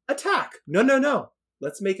attack. No.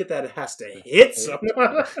 Let's make it that it has to hit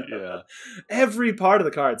someone. Yeah. Every part of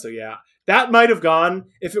the card. So yeah, that might have gone,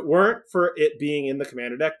 if it weren't for it being in the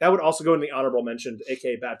commander deck, that would also go in the honorable mentioned,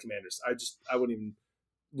 aka bad commanders. I wouldn't even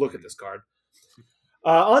look at this card.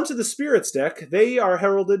 Onto the Spirits deck. They are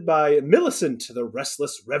heralded by Millicent, the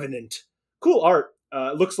Restless Revenant. Cool art.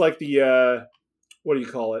 Looks like the, what do you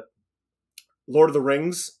call it? Lord of the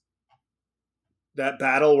Rings. That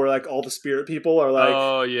battle where like all the spirit people are like...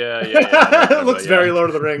 Oh, yeah. It looks very Lord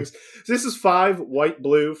of the Rings. So this is 5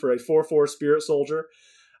 white-blue for a 4/4 Spirit Soldier.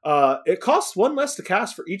 It costs 1 less to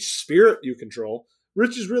cast for each spirit you control,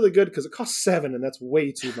 which is really good because it costs 7, and that's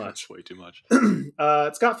way too much. Way too much.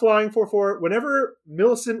 It's got flying 4/4. Whenever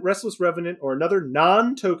Millicent, Restless Revenant, or another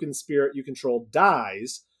non-token spirit you control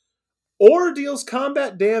dies, or deals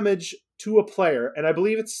combat damage to a player, and I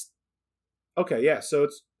believe it's... Okay, yeah, so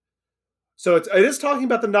it is talking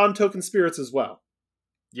about the non-token spirits as well.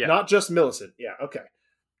 Yeah. Not just Millicent. Yeah, okay.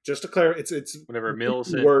 Just to clarify, it's whenever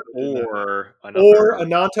Millicent or a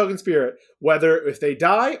non-token spirit, whether if they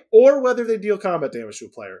die or whether they deal combat damage to a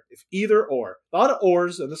player. If either or. A lot of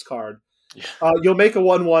ors in this card. Yeah. You'll make a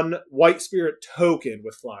 1/1 white spirit token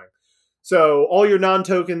with flying. So all your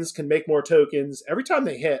non-tokens can make more tokens every time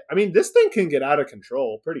they hit. I mean, this thing can get out of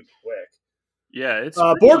control pretty quick. Yeah, it's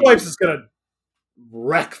Board Wipes is going to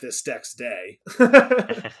wreck this deck's day.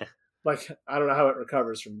 Like, I don't know how it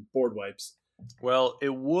recovers from Board Wipes. Well,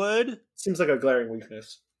 it would. Seems like a glaring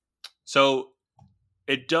weakness. So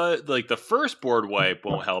it does, like, the first Board Wipe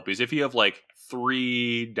won't help because if you have like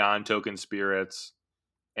 3 non-token spirits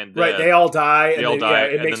and then they all die.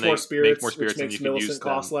 It makes more spirits, which makes Millicent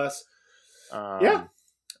cost less. Yeah,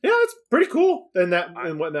 it's pretty cool in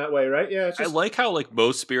that way, right? Yeah, I like how like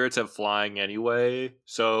most spirits have flying anyway,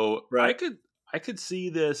 so I could see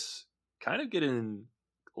this kind of getting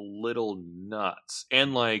a little nuts,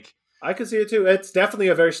 and like I could see it too. It's definitely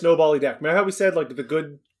a very snowbally deck. Remember how we said like the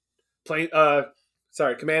good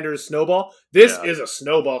commander's snowball? This is a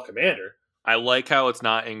snowball commander. I like how it's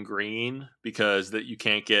not in green because that you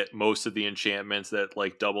can't get most of the enchantments that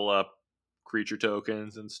like double up creature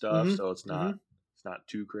tokens and stuff. Mm-hmm. So it's not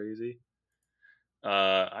too crazy.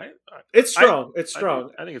 It's strong. It's strong.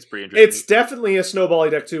 I think it's pretty interesting. It's definitely a snowbally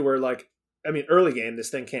deck too, where like, I mean, early game, this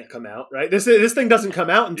thing can't come out, right? This thing doesn't come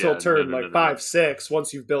out until turn 5, 6,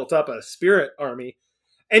 once you've built up a spirit army.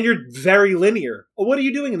 And you're very linear. Well, what are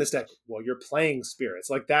you doing in this deck? Well, you're playing spirits.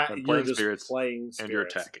 Like that, you're just playing spirits.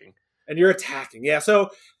 And you're attacking. Yeah, so,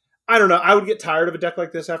 I don't know. I would get tired of a deck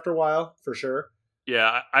like this after a while, for sure.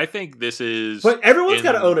 Yeah, I think this is... But everyone's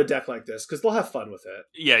got to own a deck like this, because they'll have fun with it.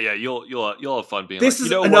 Yeah, you'll have fun being this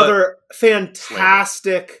is another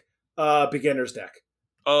fantastic beginner's deck.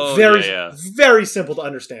 Oh, very simple to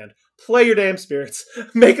understand. Play your damn spirits,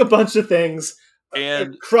 make a bunch of things,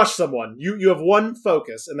 and crush someone. You have one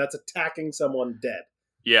focus, and that's attacking someone dead.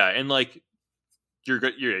 Yeah, and like you're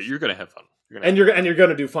gonna have fun. You're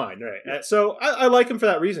gonna do fine, right? So I like him for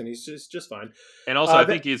that reason. He's just fine. And also, I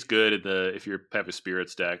think he's good at if you have a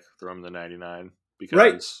spirits deck, throw him the 99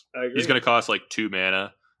 because he's going to cost like 2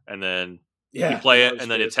 mana, and then you play it, and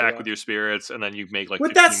then attack with your spirits, and then you make like.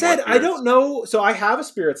 With that said, I don't know. So I have a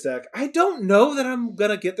spirits deck. I don't know that I'm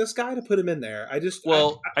gonna get this guy to put him in there.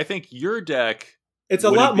 I think your deck. It's a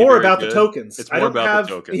lot more about the tokens. It's more about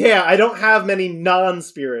the tokens. Yeah, I don't have many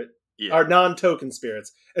non-spirit or non-token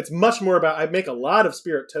spirits. It's much more about I make a lot of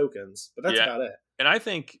spirit tokens, but that's about it. And I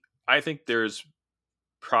think there's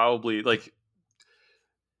probably like,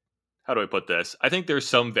 how do I put this? I think there's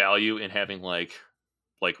some value in having like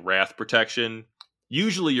wrath protection.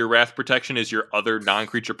 Usually your wrath protection is your other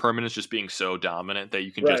non-creature permanents just being so dominant that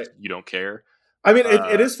you can you don't care. I mean,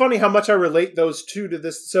 it is funny how much I relate those two to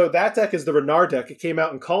this. So that deck is the Renard deck. It came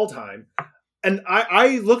out in Kaldheim. And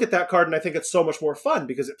I look at that card and I think it's so much more fun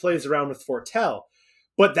because it plays around with Foretell.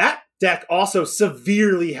 But that deck also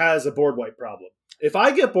severely has a board wipe problem. If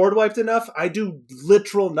I get board wiped enough, I do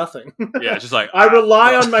literal nothing. Yeah, just like... I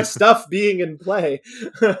rely on my stuff being in play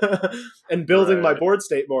and building my board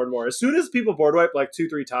state more and more. As soon as people board wipe like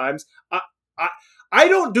 2-3 times, I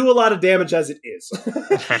don't do a lot of damage as it is.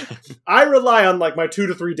 I rely on like my 2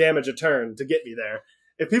 to 3 damage a turn to get me there.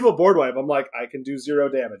 If people board wipe, I'm like, I can do 0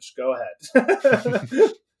 damage. Go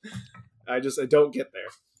ahead. I don't get there.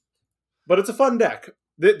 But it's a fun deck.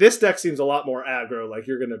 This deck seems a lot more aggro, like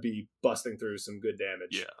you're going to be busting through some good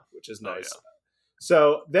damage, which is nice.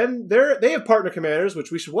 So then they have partner commanders,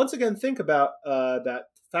 which we should once again think about that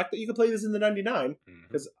fact that you can play this in the 99,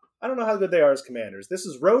 because I don't know how good they are as commanders. This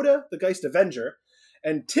is Rhoda, the Geist Avenger,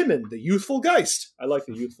 and Timon, the Youthful Geist. I like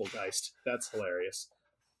the Youthful Geist. That's hilarious.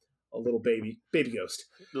 A little baby ghost.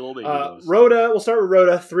 Little baby ghost. Rhoda, we'll start with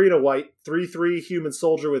Rhoda, 3 and a white, 3/3 human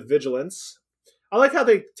soldier with vigilance. I like how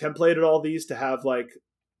they templated all these to have like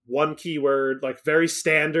one keyword, like very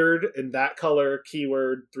standard in that color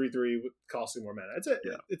keyword, 3/3 costing more mana.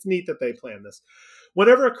 It's neat that they planned this.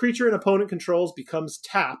 Whenever a creature an opponent controls becomes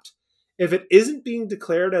tapped, if it isn't being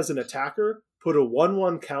declared as an attacker, put a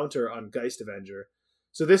 1/1 counter on Geist Avenger.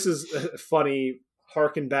 So this is funny,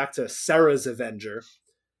 harken back to Serra's Avenger.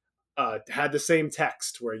 Had the same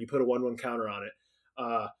text where you put a 1/1 counter on it.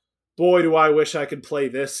 Boy, do I wish I could play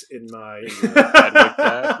this in my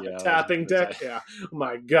tapping deck. Yeah, oh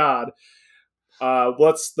my God.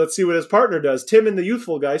 Let's see what his partner does. Timon, the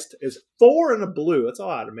Youthful Geist, is 4 and a blue. That's a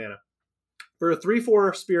lot of mana. For a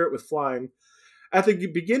 3/4 spirit with flying, at the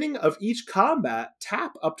beginning of each combat,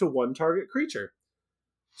 tap up to 1 target creature.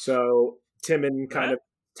 So Timon kind of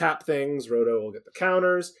tap things. Rhoda will get the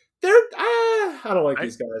counters. I don't like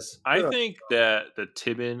these guys. I think that the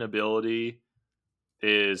Timon ability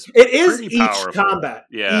is each powerful. Combat.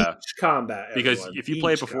 Yeah. Each combat. Because if you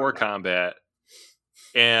play before combat,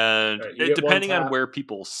 and depending on where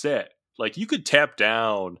people sit, like you could tap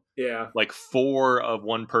down like 4 of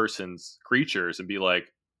one person's creatures and be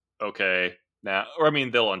like, okay, now, or I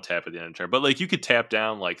mean, they'll untap at the end of the turn, but like you could tap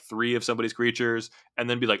down like 3 of somebody's creatures and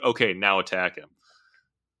then be like, okay, now attack him.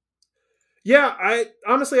 Yeah, I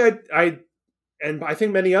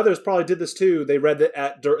think many others probably did this too. They read that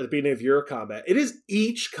at the beginning of your combat. It is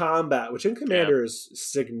each combat, which in Commander is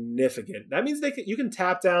significant. That means you can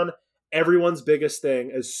tap down everyone's biggest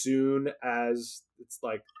thing as soon as it's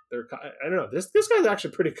like I don't know. This guy's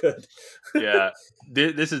actually pretty good. Yeah,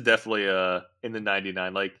 this is definitely in the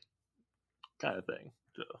 99 like kind of thing.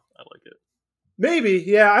 So I like it. Maybe,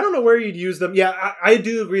 yeah. I don't know where you'd use them. Yeah, I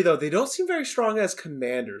do agree though. They don't seem very strong as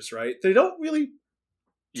commanders, right? They don't really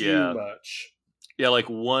do much. Yeah, like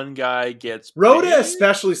one guy gets Rhoda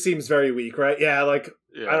especially seems very weak, right? Yeah,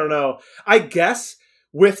 I don't know. I guess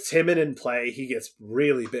with Timon in play, he gets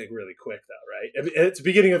really big really quick though, right? At the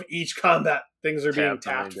beginning of each combat, things are being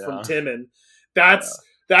tapped from Timon.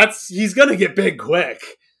 That's he's gonna get big quick.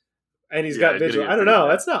 And he's got vigil. I don't know.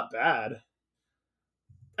 That's not bad.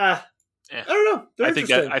 I don't know.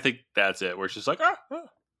 I think that's it. Where it's just like, all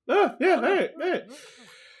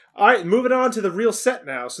right, moving on to the real set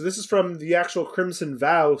now. So this is from the actual Crimson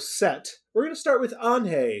Vow set. We're going to start with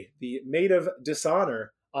Anhe, the Maid of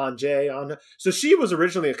Dishonor. Anhe. So she was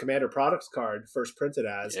originally a Commander Products card, first printed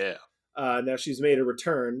as. Yeah. Now she's made a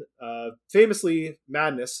return. Famously,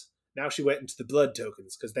 Madness. Now she went into the Blood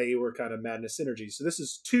tokens because they were kind of Madness synergy. So this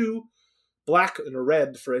is 2 black and a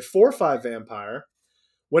red for a 4/5 vampire.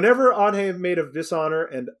 Whenever Anhe, Maid of Dishonor,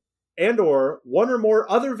 and or 1 or more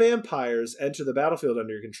other vampires enter the battlefield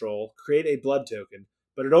under your control, create a blood token,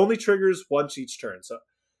 but it only triggers once each turn. So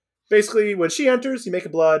basically, when she enters, you make a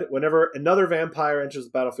blood. Whenever another vampire enters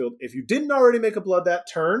the battlefield, if you didn't already make a blood that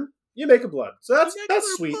turn, you make a blood. So that's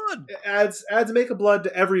sweet. It adds make a blood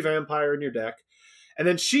to every vampire in your deck. And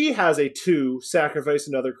then she has a 2, sacrifice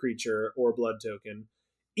another creature or blood token.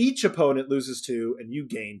 Each opponent loses 2, and you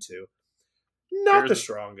gain 2. not the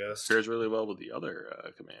strongest. Pairs really well with the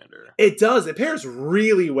other commander. It does. It pairs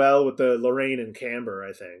really well with the Lorraine and Camber,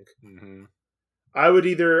 I think. Mm-hmm.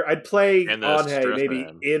 I'd play Anhe maybe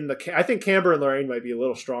man. in the. I think Camber and Lorraine might be a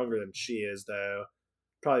little stronger than she is, though.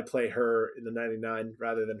 Probably play her in the 99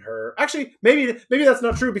 rather than her. Actually, maybe that's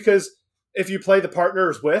not true because if you play the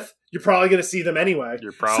partners with, you're probably going to see them anyway.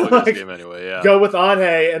 You're probably going to see them anyway, yeah. Go with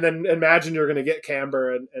Anhe and then imagine you're going to get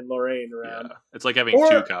Camber and Lorraine around. Yeah. It's like having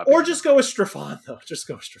two copies. Or just go with Strafan, though. Just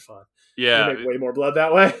go with Strafan. Yeah. You make way more blood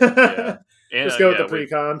that way. Yeah. And, just go with the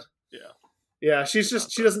precon. Yeah. Yeah, she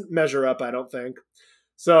doesn't measure up, I don't think.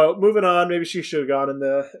 So moving on, maybe she should have gone in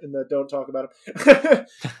the don't talk about him.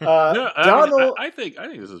 Donald, I think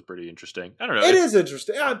this is pretty interesting. I don't know. It is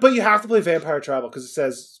interesting, but you have to play Vampire Travel because it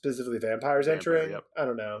says specifically vampires entering. Yep. I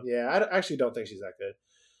don't know. Yeah, I actually don't think she's that good.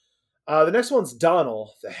 The next one's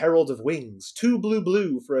Donald, the Herald of Wings. 2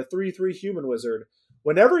 blue for a 3/3 human wizard.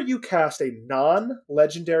 Whenever you cast a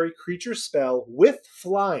non-legendary creature spell with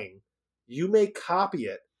flying, you may copy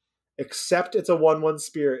it. Except it's a 1/1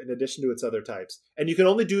 spirit in addition to its other types. And you can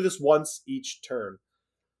only do this once each turn.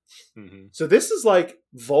 Mm-hmm. So this is like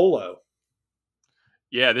Volo.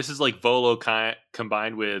 Yeah, this is like Volo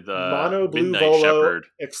combined with Mono blue Midnight Volo, Shepherd.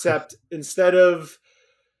 Except it's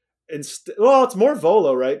more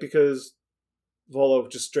Volo, right? Because Volo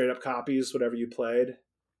just straight up copies whatever you played.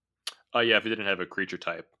 Oh, yeah, if it didn't have a creature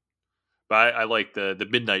type. But I like the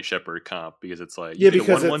Midnight Shepherd comp because it's like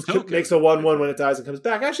because it makes a 1/1 when it dies and comes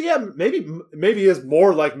back. Actually, yeah, maybe is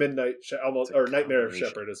more like Midnight almost or Nightmare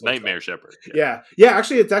Shepherd is Nightmare Shepherd. Yeah.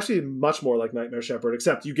 Actually, it's actually much more like Nightmare Shepherd,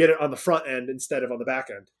 except you get it on the front end instead of on the back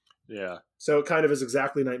end. Yeah. So it kind of is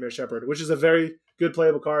exactly Nightmare Shepherd, which is a very good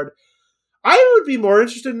playable card. I would be more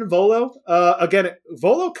interested in Volo. Again,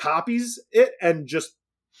 Volo copies it and just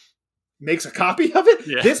makes a copy of it.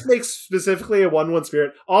 Yeah. This makes specifically a 1/1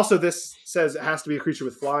 spirit. Also, this says it has to be a creature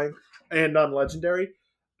with flying and non-legendary.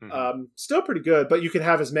 Mm-hmm. Still pretty good, but you can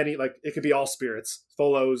have as many, like, it could be all spirits.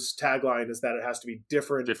 Volo's tagline is that it has to be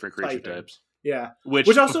different creature types. Yeah. Which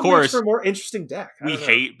also of course, makes for a more interesting deck. We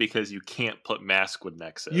hate because you can't put Mask with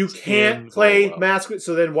Nexus. You can't play Volo. Mask with,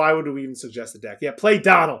 so then why would we even suggest the deck? Yeah, play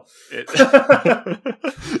Donald. It's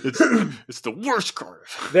the worst card.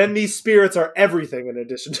 Then these spirits are everything in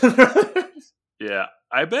addition to the Yeah,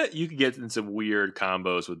 I bet you could get in some weird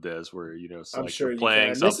combos with this where, it's I'm like sure you're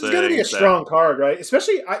playing something. This is going to be a strong card, right?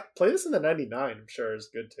 Especially, I play this in the 99, I'm sure is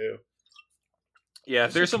good too. Yeah,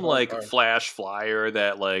 if there's some like flash flyer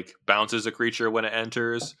that like bounces a creature when it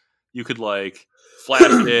enters, you could like flash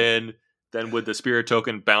it in, then with the spirit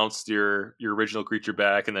token bounce your original creature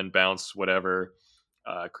back, and then bounce whatever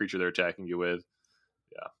creature they're attacking you with.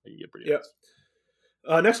 Yeah, you get pretty nice.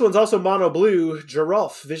 Next one's also mono blue,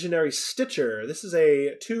 Geralf, Visionary Stitcher. This is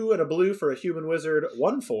a 2 and a blue for a human wizard,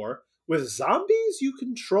 1/4. With zombies you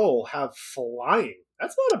control have flying.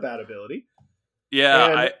 That's not a bad ability.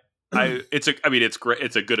 Yeah, it's great.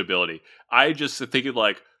 It's a good ability. I just thinking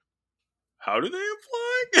like, how do they have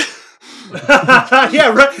flying?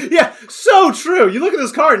 Yeah, right. Yeah, so true. You look at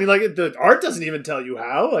this card and you're like, the art doesn't even tell you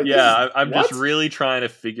how. Like, I'm just really trying to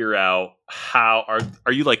figure out how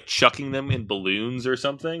are you like chucking them in balloons or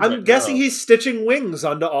something? I'm guessing he's stitching wings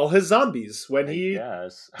onto all his zombies when he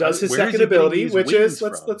does his second ability, which is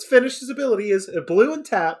let's finish his ability is a blue and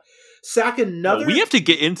tap. Sack another. We have to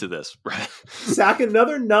get into this, right? Sack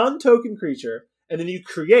another non-token creature, and then you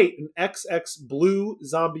create an XX blue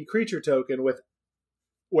zombie creature token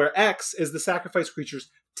where X is the sacrifice creature's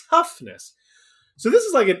toughness. So this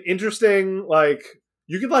is like an interesting, like,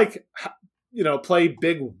 you could like, play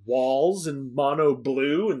big walls in mono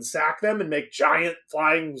blue and sack them and make giant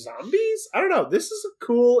flying zombies. I don't know. This is a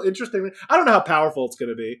cool, interesting thing. I don't know how powerful it's going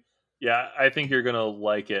to be. Yeah, I think you're going to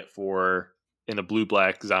like it in a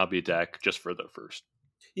blue-black zombie deck just for the first.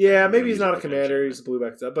 Yeah, maybe he's not a commander. He's a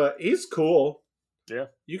blue-black stuff, but he's cool. Yeah.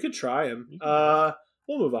 You could try him.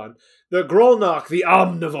 We'll move on. The Grolnok, the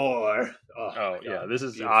Omnivore. Oh yeah, this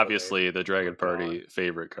is obviously the Dragon Party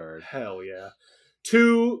favorite card. Hell yeah.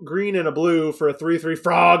 2 green and a blue for a 3/3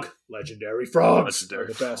 frog. Legendary frogs are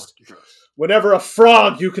the best. Whenever a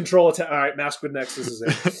frog you control attack. All right, Maskwood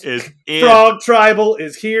Nexus is in. Frog Tribal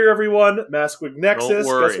is here, everyone. Maskwood Nexus.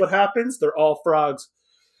 Guess what happens? They're all frogs.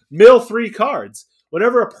 Mill 3 cards.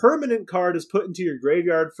 Whenever a permanent card is put into your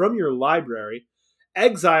graveyard from your library,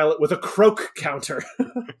 exile it with a croak counter.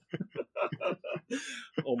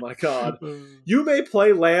 Oh my god. You may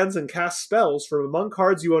play lands and cast spells from among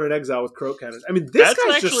cards you own in exile with croak counters. I mean, this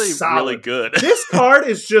guy's just solid. Really good. This card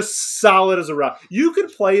is just solid as a rock. You could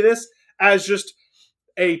play this as just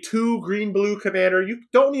a 2 green-blue commander. You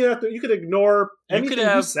don't even have to. You could ignore anything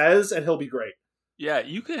he says, and he'll be great. Yeah,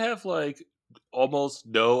 you could have like almost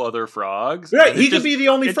no other frogs. Right, he could be the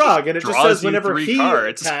only frog, and it just says whenever he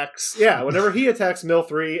cards. attacks. Yeah, whenever he attacks, mill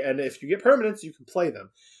 3, and if you get permanents, you can play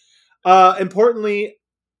them. Importantly,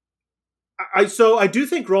 I do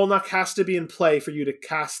think Grolnok has to be in play for you to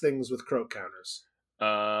cast things with Croak counters.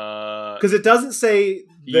 Because it doesn't say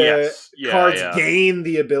the cards gain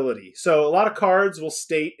the ability. So a lot of cards will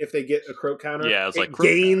state if they get a Croak counter, it's like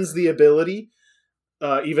gains the ability.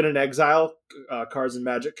 Even in Exile, cards in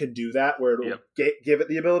Magic can do that, where it'll give it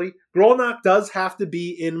the ability. Grolnok does have to be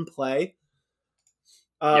in play.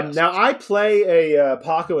 Now, I play a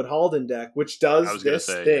Paco and Halden deck, which does this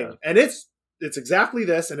thing. And it's exactly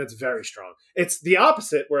this, and it's very strong. It's the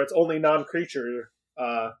opposite, where it's only non-creature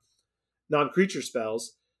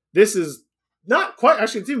spells. This is not quite...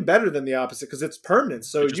 Actually, it's even better than the opposite, because it's permanent.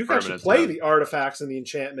 So you can actually play the artifacts and the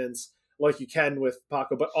enchantments like you can with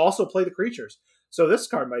Paco, but also play the creatures. So this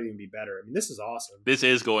card might even be better. I mean, this is awesome. This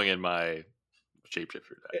is going in my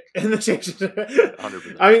Shapeshifter deck. In the Shapeshifter.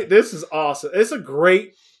 100%. I mean, this is awesome. It's a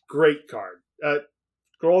great card.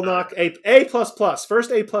 Grolnok, A++.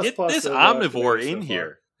 First A++. Get this Omnivore in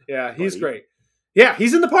here. Yeah, he's great. Yeah,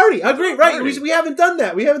 he's in the party. Great, right. We haven't done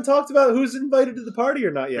that. We haven't talked about who's invited to the party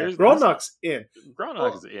or not yet. Grolnok's in.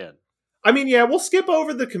 Grolnok is in. I mean, yeah, we'll skip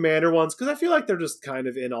over the Commander ones because I feel like they're just kind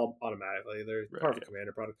of in automatically. They're part of the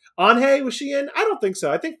Commander product. Anhei, was she in? I don't think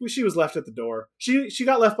so. I think she was left at the door. She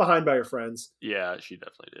got left behind by her friends. Yeah, she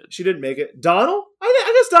definitely did. She didn't make it. Donald?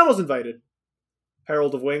 I guess Donald's invited.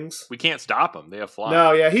 Herald of Wings. We can't stop him. They have flying.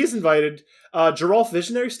 No, yeah, he's invited. Geralf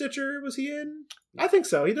Visionary Stitcher, was he in? I think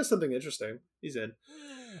so. He does something interesting. He's in.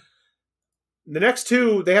 The next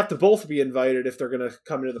two, they have to both be invited if they're going to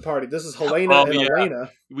come into the party. This is Helena and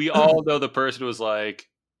Elena. We all know the person was like,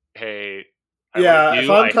 hey, if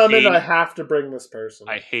I'm coming, I have to bring this person.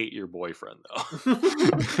 I hate your boyfriend, though.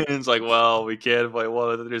 And it's like, well, we can't play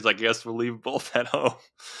one of them. He's like, guess we'll leave both at home.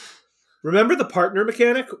 Remember the partner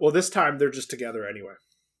mechanic? Well, this time they're just together anyway.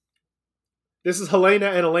 This is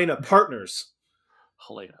Helena and Elena, partners.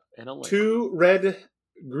 Helena and Elena. 2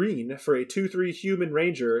 red-green for a 2/3 human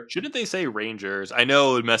ranger. Shouldn't they say rangers? I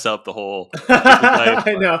know it would mess up the whole type,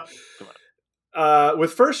 I know. Come on.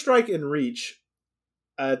 With first strike and reach,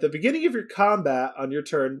 at the beginning of your combat on your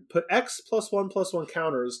turn, put X +1/+1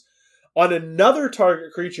 counters on another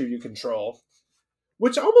target creature you control,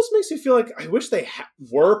 which almost makes me feel like I wish they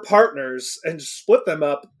were partners and just split them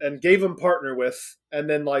up and gave them partner with, and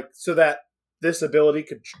then so that this ability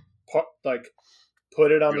could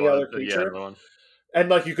put it on the other creature.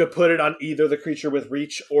 And you could put it on either the creature with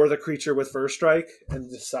reach or the creature with first strike and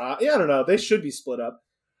decide. Yeah, I don't know. They should be split up.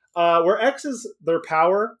 Where X is their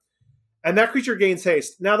power, and that creature gains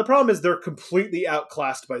haste. Now the problem is they're completely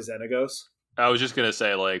outclassed by Xenagos. I was just gonna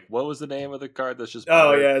say, what was the name of the card that's just?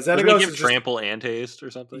 Xenagos is trample and haste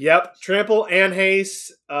or something. Yep, trample and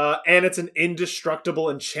haste, and it's an indestructible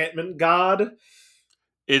enchantment god.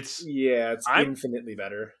 It's infinitely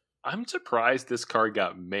better. I'm surprised this card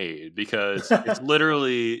got made because it's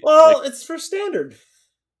literally it's for standard.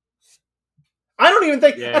 I don't even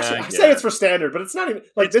think. I say it's for standard, but it's not even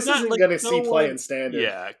this isn't going to see play in standard.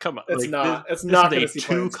 Yeah, come on, it's not. It's not going to see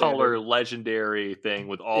play in standard. 2-color legendary thing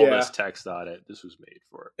with all this text on it. This was made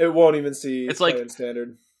for it. It won't even see. It's play in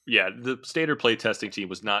standard. Yeah, the standard play testing team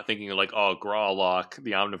was not thinking Growlock,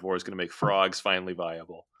 the Omnivore, is going to make frogs finally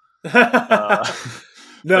viable.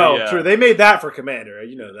 No, true. They made that for Commander.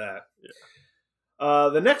 You know that. Yeah.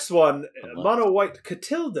 The next one, mono white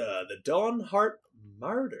Catilda, the Dawnheart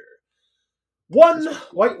Martyr. 1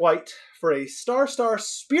 white for a star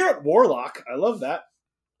spirit warlock. I love that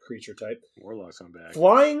creature type. Warlock's on back.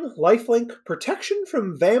 Flying, lifelink, protection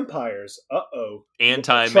from vampires. Uh-oh.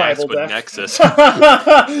 Anti-Max, but Nexus.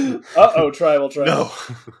 Uh-oh, tribal. No.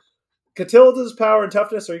 Catilda's power and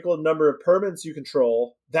toughness are equal to the number of permanents you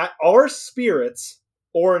control that are spirits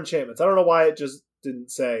or enchantments. I don't know why it just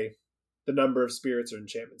didn't say the number of spirits or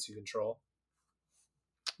enchantments you control.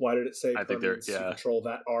 Why did it say permanents you control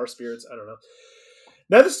that are spirits? I don't know.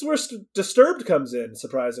 Now this is where Disturbed comes in,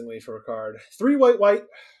 surprisingly, for a card. 3 white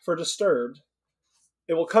for Disturbed.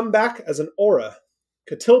 It will come back as an aura.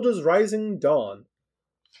 Catilda's Rising Dawn.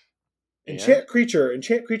 Enchant creature.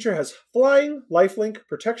 Enchant creature has flying, lifelink,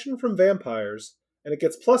 protection from vampires, and it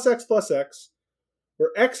gets +X/+X,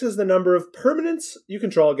 where X is the number of permanents you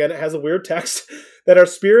control. Again, it has a weird text that are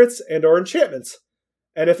spirits and or enchantments.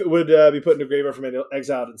 And if it would be put into graveyard from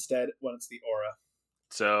exiled instead when it's the aura.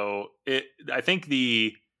 So I think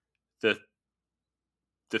the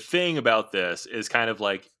thing about this is kind of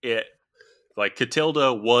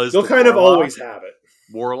Catilda was you'll kind of always have it.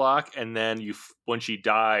 Warlock, and then when she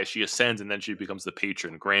dies, she ascends, and then she becomes the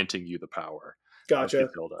patron, granting you the power. Gotcha.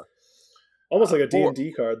 Almost like a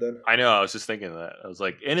D&D card then. I know, I was just thinking that. I was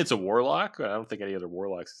like, and it's a warlock? I don't think any other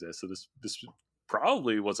warlocks exist, so this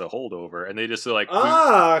probably was a holdover, and they just like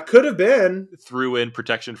could have been threw in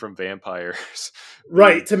protection from vampires.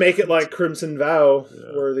 Right, to make it like Crimson Vow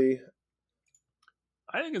worthy.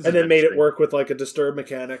 I think it's and then made it work with like a disturb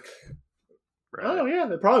mechanic. Right. Oh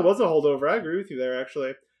yeah, it probably was a holdover. I agree with you there,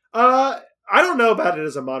 actually. I don't know about it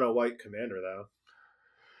as a mono white commander though.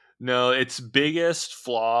 No, its biggest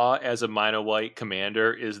flaw as a mono white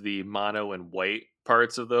commander is the mono and white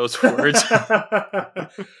parts of those words.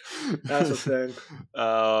 That's a thing.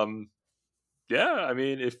 Yeah, I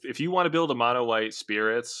mean, if you want to build a mono white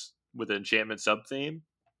spirits with an enchantment sub theme,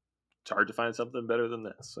 it's hard to find something better than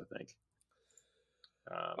this, I think.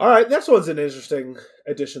 All right, next one's an interesting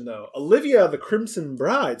addition, though. Olivia the Crimson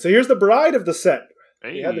Bride. So here's the bride of the set.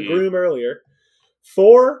 Hey. We had the groom earlier.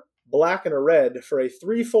 4 black and a red for a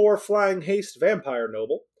 3/4 flying haste vampire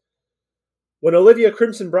noble. When Olivia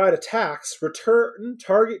Crimson Bride attacks, return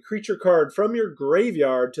target creature card from your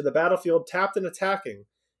graveyard to the battlefield tapped and attacking.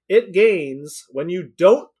 It gains, when you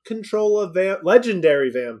don't control a legendary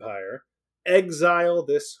vampire, exile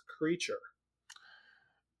this creature.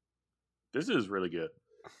 This is really good.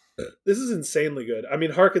 This is insanely good. I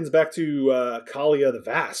mean, harkens back to Kalia the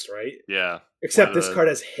Vast, right? Yeah. Except this card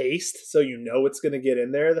has haste, so you know it's going to get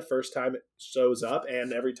in there the first time it shows up,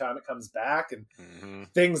 and every time it comes back, and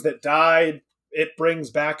things that died, it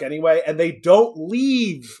brings back anyway, and they don't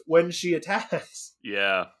leave when she attacks.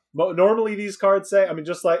 Yeah. Normally these cards say, I mean,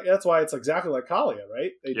 just like, that's why it's exactly like Kalia,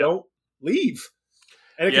 right? They don't leave.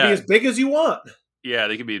 And it can be as big as you want. Yeah,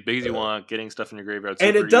 they can be as big as you want, getting stuff in your graveyard.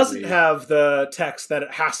 And it doesn't have the text that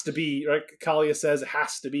it has to be, right? Kalia says it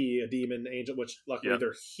has to be a demon angel, which luckily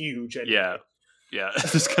they're huge anyway. Yeah.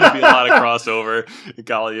 There's going to be a lot of crossover in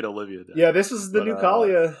Kalia and Olivia. Then. Yeah, this is the new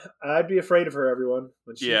Kalia. I'd be afraid of her, everyone.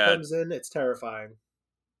 When she comes in, it's terrifying.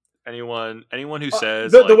 Anyone who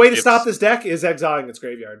says... The way to stop this deck is exiling its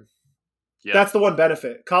graveyard. Yeah. That's the one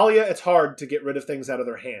benefit. Kalia, it's hard to get rid of things out of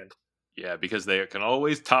their hand. Yeah, because they can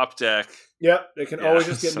always top deck. Yep, they can always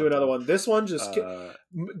just get into another one. This one just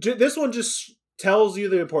tells you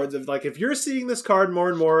the importance of, like, if you're seeing this card more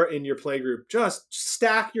and more in your playgroup, just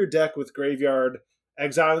stack your deck with graveyard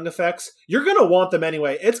exiling effects. You're gonna want them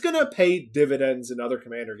anyway. It's gonna pay dividends in other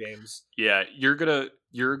commander games. Yeah, you're going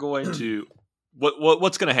to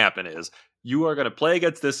what's going to happen is you are going to play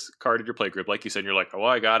against this card in your playgroup, like you said. And you're like, oh,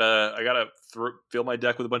 I gotta fill my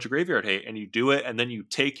deck with a bunch of graveyard hate, and you do it, and then you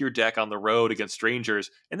take your deck on the road against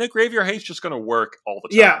strangers, and then graveyard hate's just going to work all the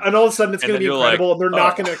time. Yeah, and all of a sudden it's going to be incredible, like, and they're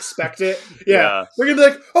not going to expect it. Yeah, they're going to be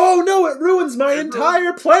like, oh no, it ruins my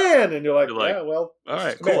entire plan, and you're like, yeah, well, all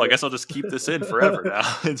right, cool. I guess I'll just keep this in forever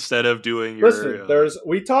now instead of doing your. Listen,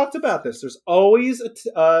 we talked about this. There's always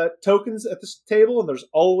tokens at this table, and there's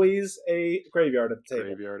always a graveyard at the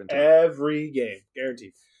table. Every game,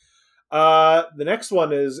 guaranteed. The next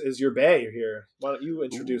one is your Bay here. Why don't you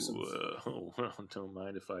introduce him? Don't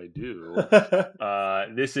mind if I do.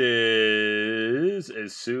 This is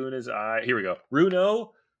as soon as here we go.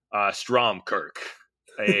 Runo Stromkirk,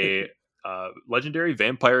 a legendary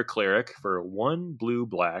vampire cleric for 1 blue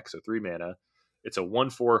black, so 3 mana. It's a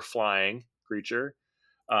 1/4 flying creature.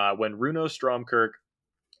 When Runo Stromkirk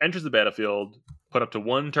enters the battlefield, put up to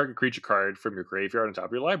 1 target creature card from your graveyard on top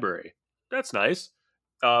of your library. That's nice.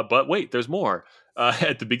 But wait, there's more.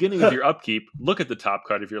 At the beginning of your upkeep, look at the top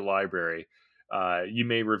card of your library. You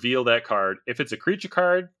may reveal that card. If it's a creature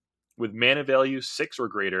card with mana value 6 or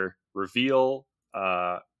greater, reveal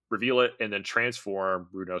it, and then transform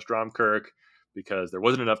Runo Stromkirk, because there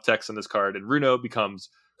wasn't enough text on this card, and Runo becomes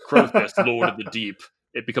Krothis, Lord of the Deep.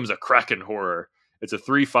 It becomes a Kraken horror. It's a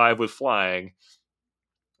 3/5 with flying.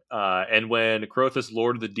 And when Krothis,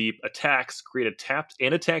 Lord of the Deep, attacks, create a tapped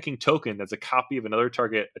and attacking token that's a copy of another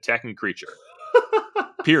target attacking creature.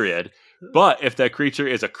 Period. But if that creature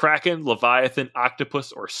is a Kraken, Leviathan,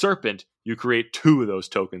 Octopus, or Serpent, you create 2 of those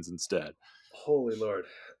tokens instead. Holy Lord.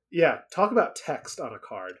 Yeah, talk about text on a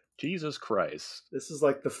card. Jesus Christ. This is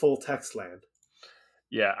like the full text land.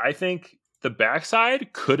 Yeah, I think the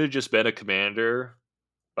backside could have just been a commander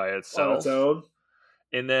by itself. On its own.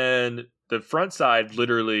 And then the front side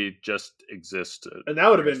literally just existed. And that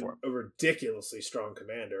would have been a ridiculously strong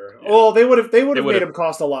commander. Yeah. Well, they would have made him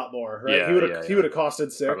cost a lot more, right? Yeah, he would have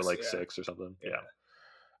costed 6. Probably like 6 or something. Yeah.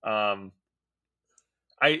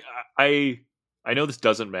 I know this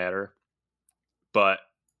doesn't matter, but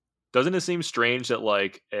doesn't it seem strange that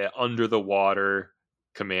like an under the water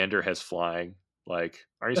commander has flying? Like,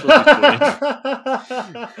 aren't you supposed to be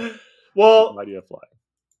flying? Well, why do you have flying?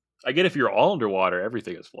 I get if you're all underwater,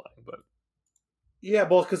 everything is flying, but yeah,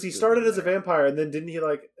 well, because he started as a vampire, and then didn't he,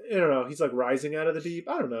 like, I don't know. He's like rising out of the deep.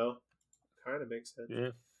 I don't know. Kind of makes sense. Yeah.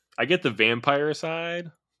 I get the vampire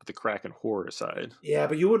side, but the Kraken horror side. Yeah,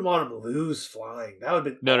 but you wouldn't want him to lose flying. That would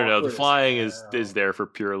be no. The flying is there for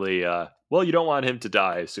purely. Well, you don't want him to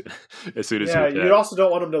die as soon as you attack. You also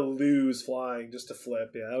don't want him to lose flying just to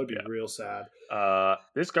flip. Yeah, that would be real sad.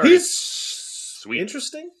 This card he's is sweet,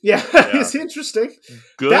 interesting. Yeah, he's interesting.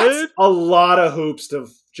 Good. That's a lot of hoops to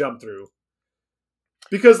jump through.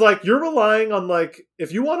 Because, like, you're relying on, like,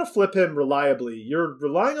 if you want to flip him reliably, you're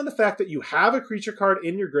relying on the fact that you have a creature card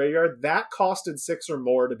in your graveyard that costed 6 or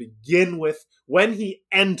more to begin with when he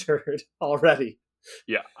entered already.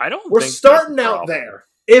 Yeah, I don't We're think starting out there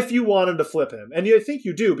if you wanted to flip him. And you think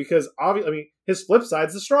you do, because, obviously, I mean, his flip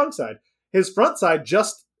side's the strong side. His front side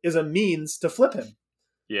just is a means to flip him.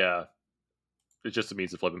 Yeah. It's just a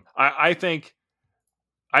means to flip him. I think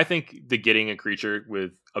the getting a creature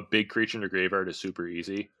with a big creature in the graveyard is super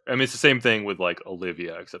easy. I mean, it's the same thing with like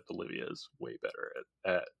Olivia, except Olivia is way better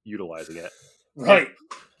at utilizing it. Right.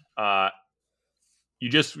 You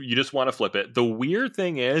just want to flip it. The weird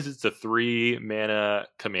thing is, it's a 3 mana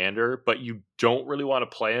commander, but you don't really want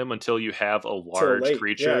to play him until you have a large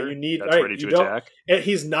creature that's ready to attack.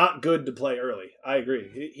 He's not good to play early. I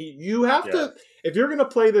agree. You have to, if you're going to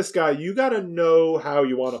play this guy, you got to know how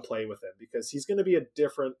you want to play with him, because he's going to be a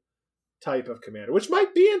different type of commander, which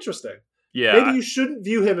might be interesting. Yeah. Maybe you shouldn't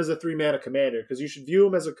view him as a 3 mana commander, because you should view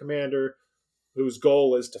him as a commander whose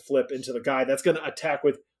goal is to flip into the guy that's going to attack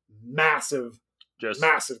with massive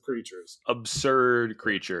creatures, absurd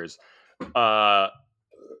creatures. I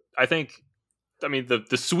mean,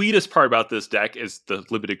 the sweetest part about this deck is the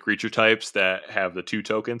limited creature types that have the 2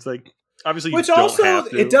 tokens thing. Obviously, which you don't also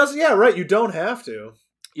have to. It does. Yeah, right. You don't have to.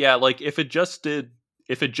 Yeah, like if it just did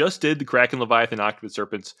the Kraken, Leviathan, Octopus,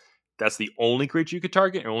 Serpents, that's the only creature you could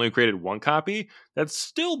target, and only created 1 copy. That'd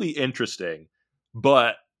still be interesting,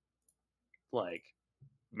 but like,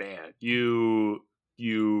 man, you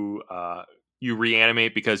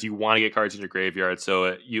reanimate because you want to get cards in your graveyard.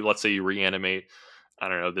 So let's say you reanimate, I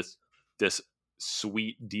don't know, this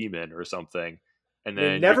sweet demon or something, and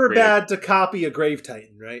then never bad to copy a Grave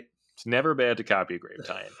Titan, right? It's never bad to copy a Grave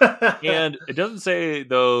Titan. And it doesn't say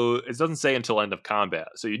until end of combat,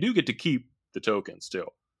 so you do get to keep the tokens too.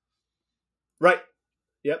 Right.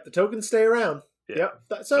 Yep. The tokens stay around. Yeah.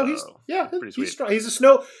 Yep. So he's pretty sweet. He's strong. He's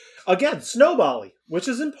snowbally, which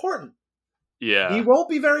is important. Yeah. He won't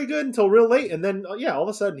be very good until real late, and then all of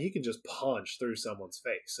a sudden he can just punch through someone's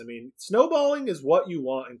face. I mean, snowballing is what you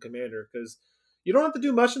want in Commander, because you don't have to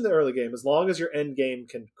do much in the early game as long as your end game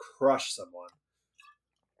can crush someone.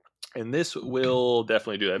 And this will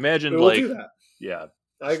definitely do that. Imagine do that. Yeah.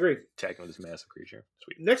 I agree. Attacking with this massive creature.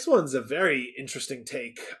 Sweet. Next one's a very interesting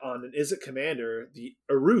take on an Izzet commander, the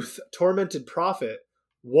Aruth Tormented Prophet.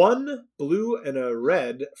 1 blue and a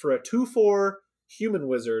red for a 2/4 human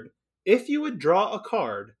wizard. If you would draw a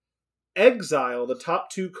card, exile the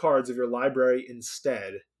top 2 cards of your library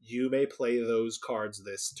instead. You may play those cards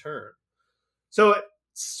this turn. So it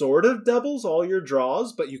sort of doubles all your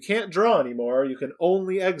draws, but you can't draw anymore. You can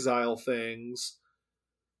only exile things.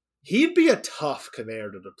 He'd be a tough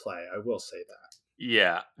commander to play, I will say that.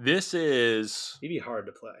 Yeah, he'd be hard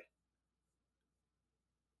to play.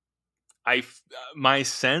 My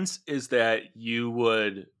sense is that you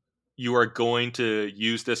are going to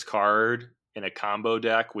use this card in a combo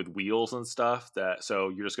deck with wheels and stuff, so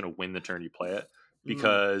you're just going to win the turn you play it,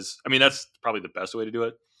 because I mean, that's probably the best way to do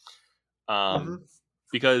it.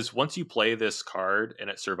 Because once you play this card and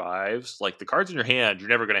it survives, like the cards in your hand, you're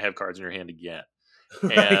never going to have cards in your hand again.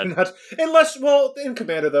 And unless, in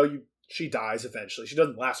Commander though, she dies eventually. She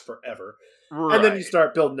doesn't last forever, right. And then you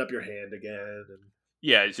start building up your hand again.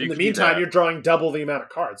 And so in the meantime, you're drawing double the amount of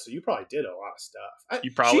cards, so you probably did a lot of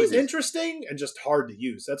stuff. She's interesting and just hard to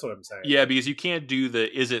use. That's what I'm saying. Yeah, because you can't do the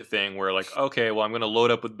Izzet thing where, like, okay, well, I'm going to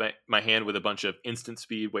load up with my hand with a bunch of instant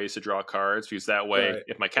speed ways to draw cards, because that way,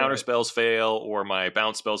 if my counter spells fail or my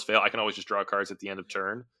bounce spells fail, I can always just draw cards at the end of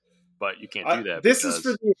turn. But you can't do that. This is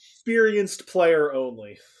for the experienced player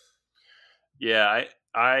only. Yeah,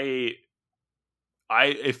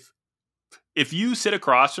 if you sit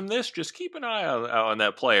across from this, just keep an eye on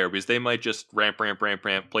that player, because they might just ramp,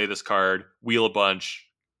 play this card, wheel a bunch,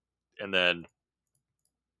 and then.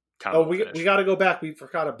 We got to go back. We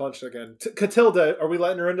forgot a bunch again. Catilda, are we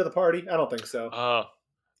letting her into the party? I don't think so.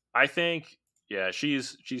 I think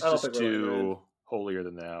she's just too holier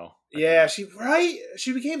than thou.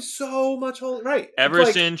 She became so much holier. Right. Ever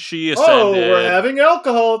since she ascended. We're having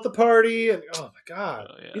alcohol at the party, and oh my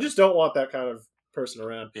god, you just don't want that kind of person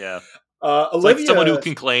around. Yeah. Olivia, like someone who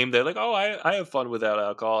can claim they're like, oh, I have fun without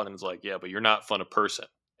alcohol, and it's like, yeah, but you're not fun a person.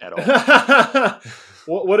 at all.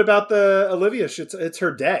 What about the Olivia? It's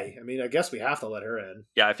her day. I mean, I guess we have to let her in.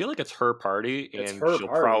 Yeah, I feel like it's her party, and she'll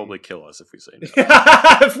probably kill us if we say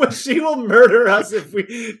no. She will murder us if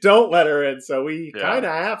we don't let her in, so we kind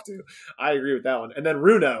of have to. I agree with that one. And then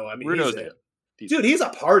Runo, I mean, Runo's dude, he's a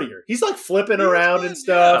partier. He's like flipping around and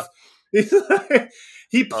stuff. Yeah.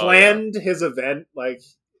 He planned his event like.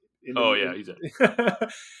 He's in.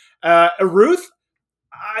 Ruth,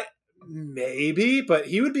 maybe, but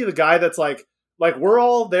he would be the guy that's like we're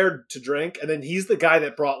all there to drink, and then he's the guy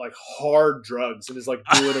that brought like hard drugs and is like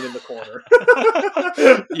doing them in the corner.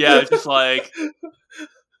 Yeah, just like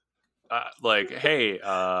hey,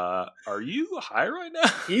 are you high right now?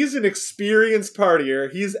 He's an experienced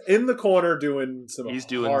partier. He's in the corner doing some. He's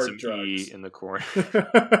doing hard some drugs. E in the corner.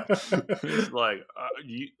 He's like,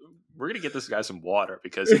 we're gonna get this guy some water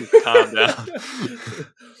because he needs to calm down.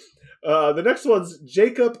 The next one's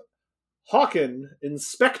Jacob Hawken,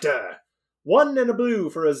 Inspector. 1 and a blue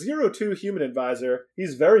for a 0-2 human advisor.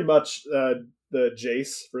 He's very much the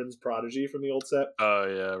Jace, Friends Prodigy from the old set. Oh,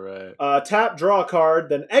 yeah, right. Tap, draw a card,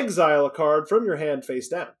 then exile a card from your hand face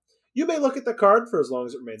down. You may look at the card for as long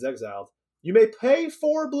as it remains exiled. You may pay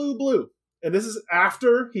 4 blue. And this is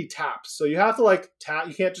after he taps. So you have to like tap.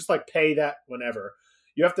 You can't just like pay that whenever.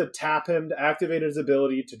 You have to tap him to activate his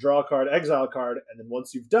ability to draw a card, exile a card, and then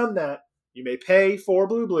once you've done that, you may pay 4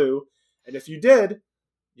 blue. And if you did,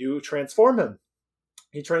 you transform him.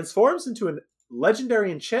 He transforms into a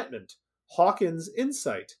legendary enchantment, Hawkins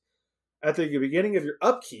Insight. At the beginning of your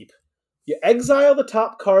upkeep, you exile the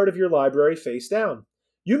top card of your library face down.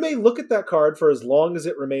 You may look at that card for as long as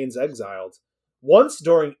it remains exiled. Once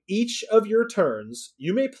during each of your turns,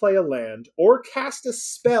 you may play a land or cast a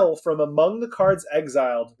spell from among the cards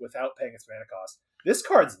exiled without paying its mana cost. This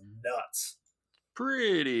card's nuts.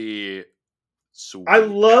 Pretty sweet. I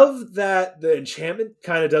love that the enchantment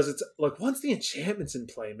kind of does its... Like, once the enchantment's in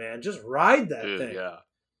play, man, just ride that thing. Yeah.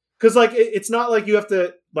 Because, like, it's not like you have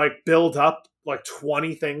to, like, build up, like,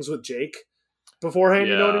 20 things with Jake beforehand,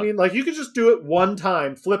 you know what I mean? Like, you could just do it one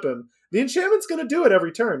time, flip him. The enchantment's going to do it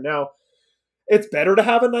every turn. Now, it's better to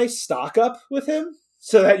have a nice stock up with him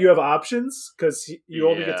so that you have options, because you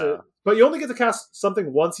only get to... But you only get to cast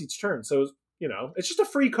something once each turn, so... You know, it's just a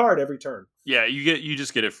free card every turn. Yeah, you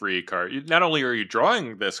just get a free card. Not only are you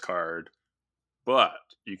drawing this card, but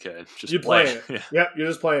you can just play it. Yeah. Yep, you're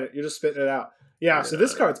just playing it. You're just spitting it out. Yeah, so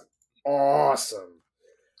this card's awesome.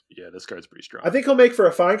 Yeah, this card's pretty strong. I think he'll make for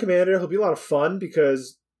a fine commander. He'll be a lot of fun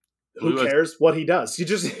because who cares what he does? You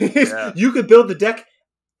just you could build the deck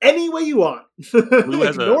any way you want.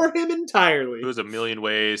 Ignore him entirely. There's a million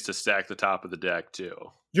ways to stack the top of the deck too.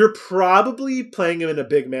 You're probably playing him in a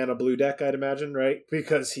big mana blue deck, I'd imagine, right?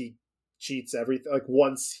 Because he cheats everything. Like,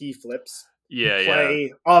 once he flips,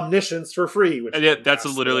 play Omniscience for free. Which that's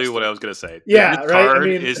literally what I was going to say. Yeah, this card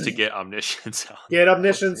is to get Omniscience out. Get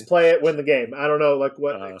Omniscience, play it, win the game. I don't know, like,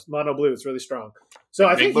 what mono blue. It's really strong. So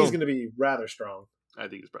I think he's going to be rather strong. I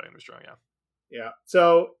think he's probably going to be strong, yeah. Yeah.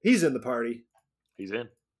 So he's in the party. He's in.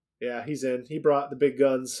 Yeah, he's in. He brought the big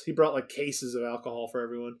guns. He brought, like, cases of alcohol for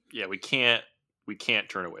everyone. Yeah, we can't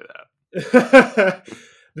turn away that.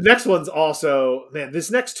 The next one's also, man,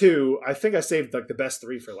 this next two, I think I saved like the best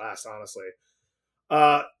 3 for last, honestly.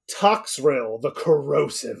 Toxrill, the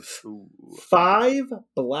Corrosive. Ooh. 5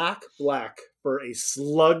 black for a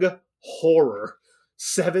slug horror.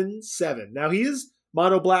 7/7. Now he is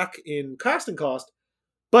mono black in casting cost,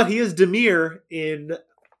 but he is Dimir in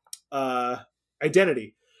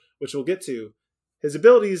identity, which we'll get to. His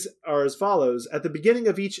abilities are as follows. At the beginning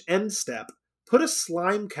of each end step, put a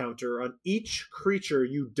slime counter on each creature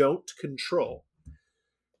you don't control.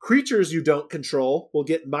 Creatures you don't control will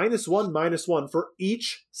get -1/-1 for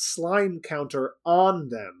each slime counter on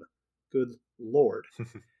them. Good lord.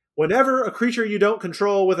 Whenever a creature you don't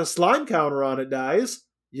control with a slime counter on it dies,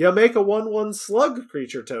 you make a 1/1 slug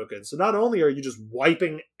creature token. So not only are you just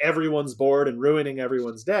wiping everyone's board and ruining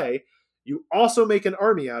everyone's day, you also make an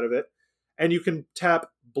army out of it, and you can tap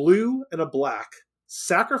blue and a black,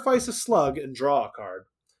 sacrifice a slug, and draw a card.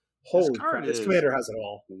 Holy crap. This commander has it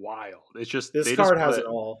all. Wild. It's just this card has it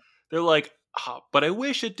all. They're like, but I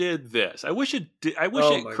wish it did this. I wish it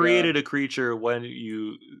created a creature when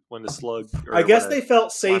the slug. I guess they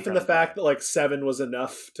felt safe in the fact that like 7 was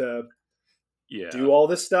enough to do all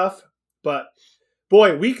this stuff. But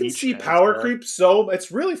boy, we can see power creep so.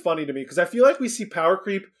 It's really funny to me because I feel like we see power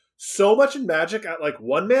creep so much in Magic at like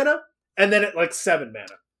 1 mana and then at like 7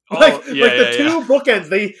 mana. The two bookends,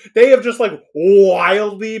 they have just like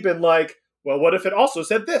wildly been like, well, what if it also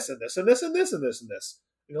said this and this and this and this and this and this?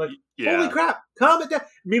 And you're like, holy crap, calm it down.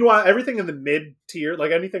 Meanwhile, everything in the mid tier,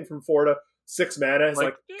 like anything from 4 to 6 mana is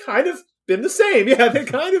kind of been the same. Yeah, they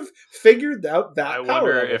kind of figured out that. I power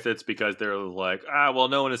wonder level. if it's because they're like, well,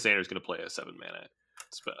 no one in Standard is going to play a 7 mana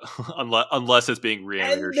spell unless it's being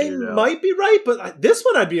reanimated. And they might be right, but this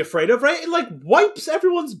one I'd be afraid of, right? It wipes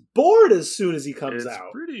everyone's board as soon as he comes out.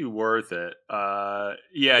 It's pretty worth it.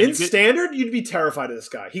 Yeah. In Standard, you'd be terrified of this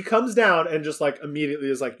guy. He comes down and just immediately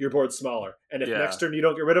is your board's smaller. And if next turn you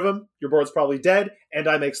don't get rid of him, your board's probably dead, and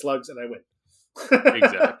I make slugs and I win.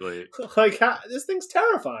 Exactly. This thing's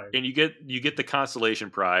terrifying. And you get the consolation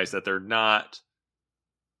prize that they're not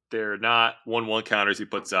 1/1 counters he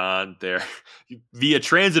puts on. They're via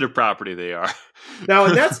transitive property they are. Now,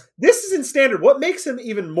 and this is in Standard. What makes him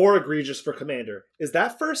even more egregious for Commander is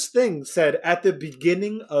that first thing said at the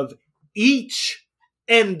beginning of each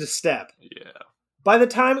end step. Yeah. By the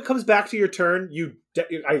time it comes back to your turn,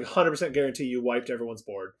 I 100% guarantee you wiped everyone's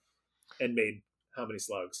board and made how many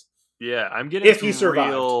slugs. Yeah, I'm getting some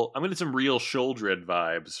real Sheoldred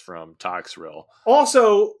vibes from Toxrill.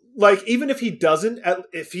 Also, even if he doesn't,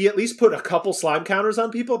 if he at least put a couple slime counters on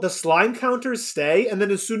people, the slime counters stay, and then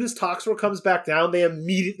as soon as Toxrill comes back down, they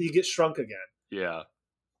immediately get shrunk again. Yeah.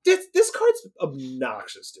 This card's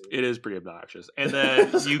obnoxious, dude. It is pretty obnoxious. And then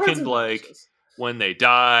you can, when they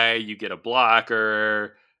die, you get a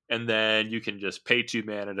blocker, and then you can just pay 2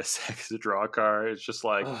 mana to draw a card. It's just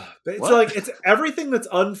it's everything that's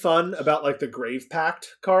unfun about the Grave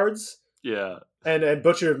Pact cards. Yeah. And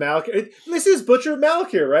Butcher of Malakir. This is Butcher of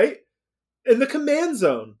Malakir, right? In the command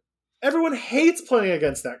zone. Everyone hates playing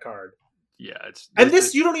against that card. Yeah,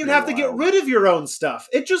 you don't even have to get rid of your own stuff.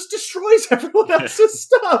 It just destroys everyone else's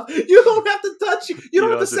stuff. You don't have to touch it. You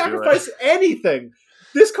don't have to sacrifice anything.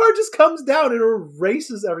 This card just comes down and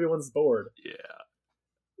erases everyone's board. Yeah.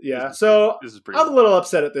 Yeah, I'm a little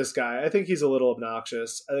upset at this guy. I think he's a little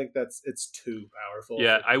obnoxious. I think it's too powerful.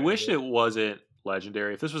 Yeah, I wish it wasn't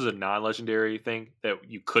legendary. If this was a non-legendary thing that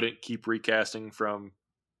you couldn't keep recasting from,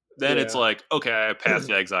 then it's okay, I pass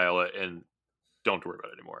to exile it and don't worry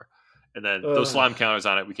about it anymore. And then those slime counters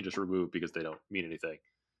on it we can just remove because they don't mean anything.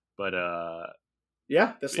 But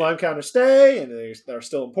yeah, the slime counters stay, and they're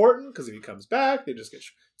still important because if he comes back, they just get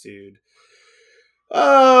dude.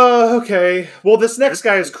 Okay. Well, this next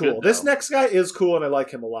guy is cool. This next guy is cool, and I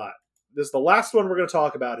like him a lot. The last one we're going to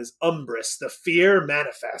talk about is Umbris, the Fear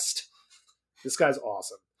Manifest. This guy's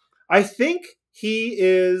awesome. I think he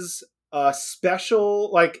is a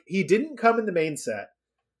special. He didn't come in the main set.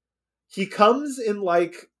 He comes in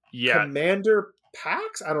Commander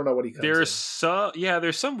packs. I don't know what he comes. There's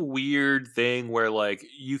some weird thing where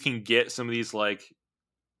you can get some of these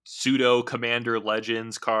pseudo Commander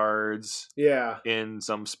Legends cards in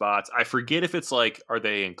some spots. I forget if it's are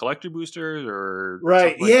they in collector boosters or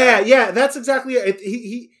right. Yeah, that's exactly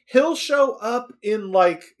it. He'll show up in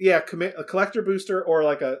a collector booster or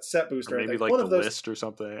a set booster, or maybe one of those list or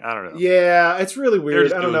something. I don't know. Yeah, it's really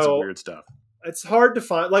weird. I don't know. Some weird stuff. It's hard to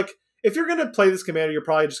find. If you're going to play this Commander, you're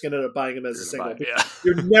probably just going to end up buying him as a single.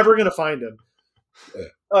 You're never going to find him.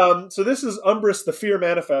 So this is Umbris, the Fear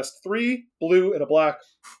Manifest. 3 blue and a black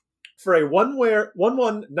for a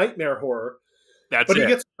 1/1 Nightmare Horror. He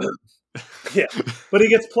gets but he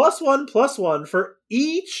gets +1/+1 for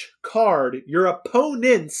each card your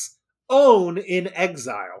opponents own in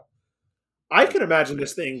exile. I can imagine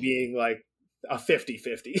this thing being a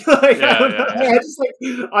 50-50.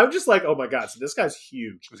 I'm just oh my god, so this guy's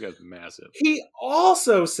huge. This guy's massive. He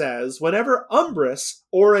also says whenever Umbris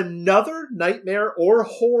or another Nightmare or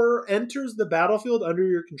Horror enters the battlefield under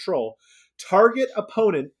your control, target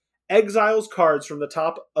opponent exiles cards from the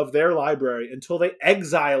top of their library until they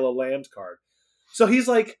exile a land card. So he's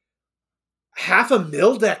half a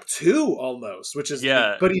mill deck too, almost, which is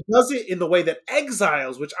but he does it in the way that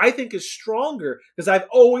exiles, which I think is stronger because I've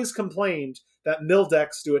always complained that mill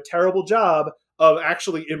decks do a terrible job of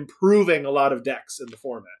actually improving a lot of decks in the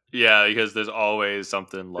format. Yeah, because there's always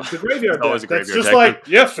something the graveyard deck. That's just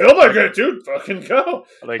fill my good dude, fucking go.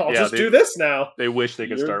 I'll just do this now. They wish they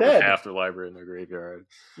could start with half their library in their graveyard.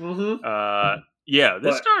 Mm-hmm.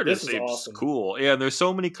 This card is awesome. Cool. Yeah, and there's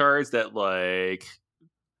so many cards that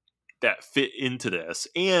that fit into this.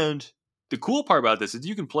 And the cool part about this is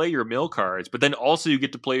you can play your mill cards, but then also you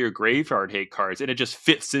get to play your graveyard hate cards, and it just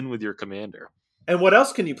fits in with your commander. And what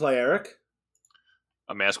else can you play, Eric?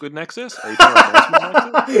 A Maskwood Nexus? Are you talking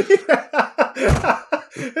about Maskwood Nexus?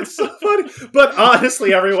 It's so funny. But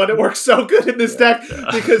honestly, everyone, it works so good in this deck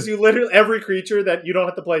because you literally, every creature that you don't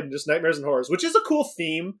have to play just Nightmares and Horrors, which is a cool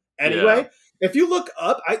theme anyway. Yeah. If you look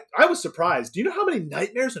up, I was surprised. Do you know how many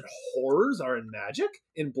Nightmares and Horrors are in Magic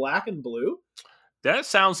in black and blue? That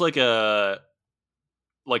sounds like a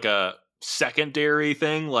secondary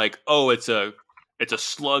thing. It's it's a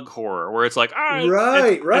slug horror, where it's like,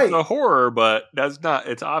 right. It's a horror, but that's not.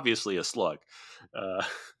 It's obviously a slug.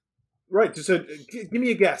 Right. So, give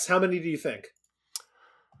me a guess. How many do you think?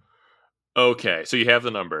 Okay, so you have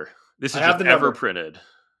the number. This is just ever printed.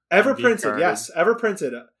 Ever printed, yes. Ever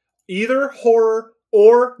printed. Either horror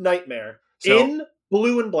or nightmare in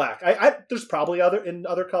blue and black. There's probably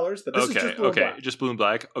other colors, but this is just blue and black. Just blue and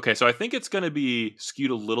black. Okay, so I think it's going to be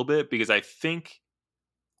skewed a little bit because I think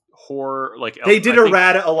horror, like they did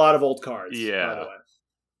errata a lot of old cards. Yeah, by the way.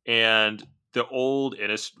 And the old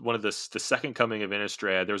one of the second coming of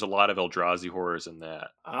Innistrad, there was a lot of Eldrazi horrors in that.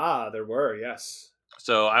 There were, yes.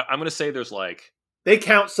 So I'm going to say there's like they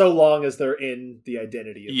count so long as they're in the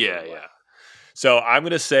identity. Of yeah. So I'm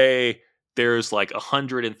going to say there's like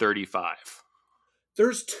 135.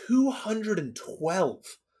 There's 212.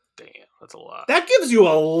 Damn, that's a lot. That gives you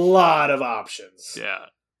a lot of options. Yeah.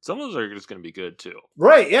 Some of those are just going to be good too.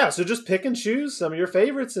 Right, yeah. So just pick and choose some of your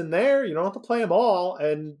favorites in there. You don't have to play them all.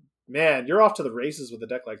 And man, you're off to the races with a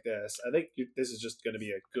deck like this. I think this is just going to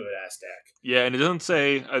be a good-ass deck. Yeah, and it doesn't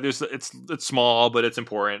say... it's small, but it's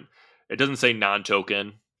important. It doesn't say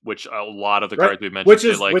non-token, which a lot of the cards we've mentioned...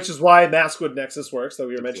 Which is why Maskwood Nexus works, that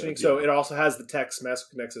we were mentioning. So it also has the text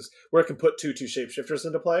Maskwood Nexus, where it can put 2/2 Shapeshifters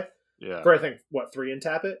into play. Yeah. For, I think, 3 and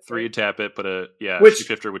tap it? 3 and tap it, but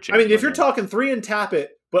Shapeshifter would change. I mean, if you're talking 3 and tap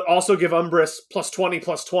it, but also give Umbris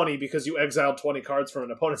 +20/+20 because you exiled 20 cards from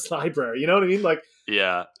an opponent's library, you know what I mean? Like,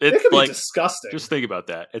 yeah. It could be disgusting. Just think about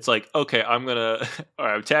that. It's like, okay, I'm going to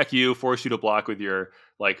attack you, force you to block with your,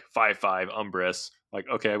 5/5 Umbris. Like,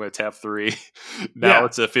 okay, I'm going to tap 3. Now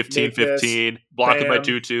it's a 15/15. Block with my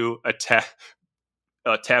 2/2. Attack.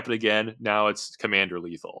 Tap it again. Now it's commander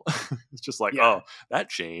lethal. It's just like, that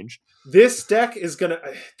changed. This deck is gonna.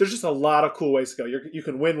 There's just a lot of cool ways to go. You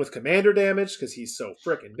can win with commander damage because he's so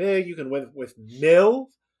freaking big. You can win with mill.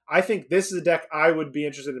 I think this is a deck I would be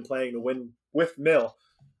interested in playing to win with mill.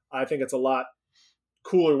 I think it's a lot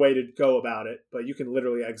cooler way to go about it. But you can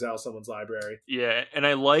literally exile someone's library. Yeah, and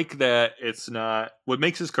I like that it's not. What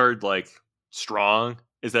makes this card strong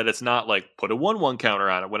is that it's not put a 1/1 counter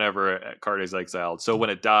on it whenever a card is exiled. So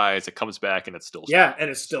when it dies, it comes back and it's still strong. Yeah,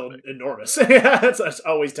 and it's still enormous. It's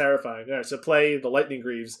always terrifying. All right, so play the Lightning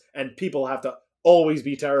Greaves, and people have to always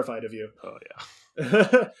be terrified of you. Oh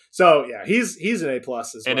yeah. So yeah, he's an A+ as well.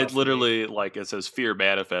 And it literally it says Fear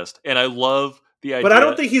Manifest, and I love the idea. But I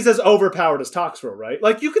don't think he's as overpowered as Toxrill, right?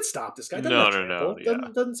 You could stop this guy. No.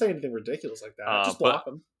 Doesn't say anything ridiculous like that. Just block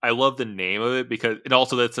him. I love the name of it and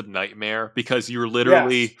also that's a nightmare because you're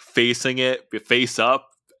literally facing it face up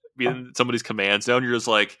in somebody's command zone. You're just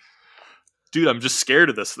like, dude, I'm just scared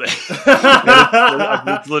of this thing.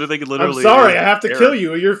 I'm sorry, I have to kill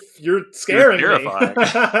you. You're scaring terrifying.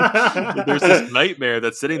 me. There's this nightmare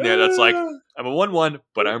that's sitting there that's like, I'm a 1/1,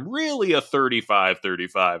 but I'm really a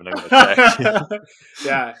 35/35, and I'm going to attack you.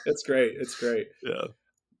 Yeah, it's great. It's great. Yeah.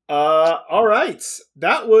 All right.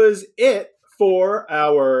 That was it for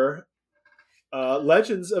our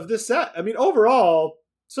Legends of this set. I mean, overall,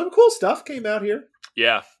 some cool stuff came out here.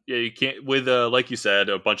 Yeah, you can't with like you said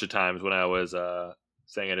a bunch of times when I was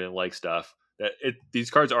saying I didn't like stuff that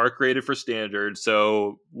these cards are created for standard.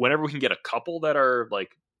 So whenever we can get a couple that are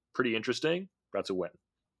pretty interesting, that's a win.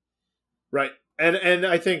 Right, and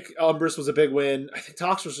I think Umbris was a big win. I think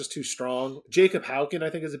Tox was just too strong. Jacob Hauken I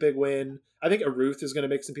think is a big win. I think Aruth is going to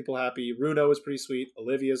make some people happy. Runo is pretty sweet.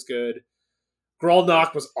 Olivia's good.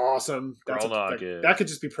 Grolnok was awesome. That could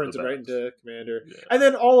just be printed right into Commander. Yeah. And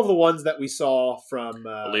then all of the ones that we saw from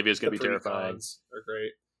Olivia's going to be terrifying. Are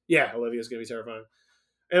great. Yeah, Olivia's going to be terrifying.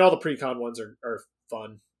 And all the pre-con ones are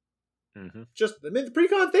fun. Mm-hmm. The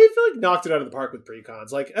pre-con, they feel knocked it out of the park with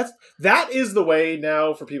pre-cons. That is the way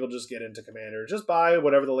now for people to just get into Commander. Just buy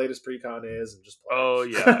whatever the latest pre-con is and just play. Oh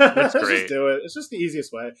yeah, that's great. Just do it. It's just the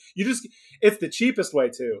easiest way. It's the cheapest way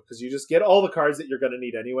too, because you just get all the cards that you're going to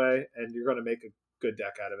need anyway, and you're going to make a good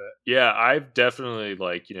deck out of it. Yeah, I've definitely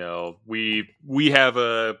we have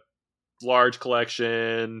a large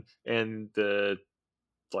collection and the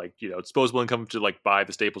disposable income to buy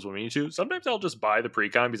the staples when we need to. Sometimes I'll just buy the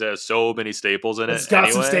pre-con because it has so many staples in it. It's got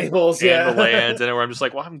some staples, yeah. And the lands, and where I'm just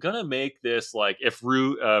like, well, I'm gonna make this if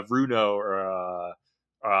Runo or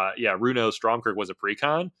Runo Stormkirk was a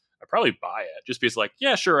pre-con, I'd probably buy it just because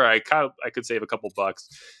yeah, sure, I could save a couple bucks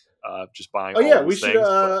just buying. Oh yeah, we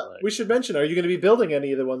should mention. Are you going to be building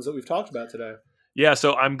any of the ones that we've talked about today? Yeah,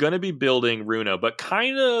 so I'm going to be building Runo, but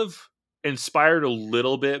kind of inspired a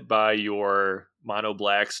little bit by your mono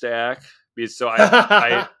black stack. So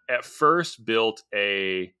I at first built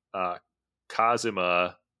a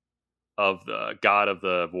Kazuma of the God of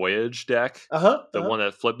the Voyage deck, the one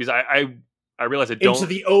that flipped, because I realized I don't into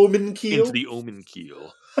the Omen Keel.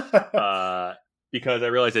 Because I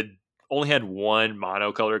realized I only had one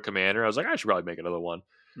monocolored commander. I was like, I should probably make another one.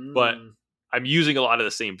 But I'm using a lot of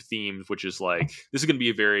the same themes, which is like, this is going to be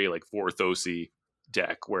a very like Vorthosy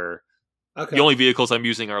deck where the only vehicles I'm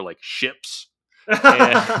using are like ships.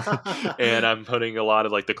 and I'm putting a lot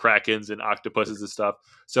of like the Krakens and octopuses and stuff.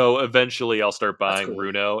 So eventually I'll start buying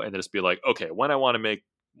Runo and then just be like, okay, when I want to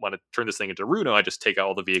turn this thing into Runo, I just take out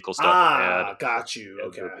all the vehicle stuff and add got you.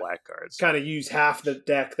 Okay. black cards. Kind of use half the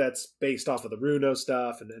deck that's based off of the Runo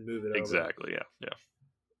stuff and then move it over. Exactly, yeah.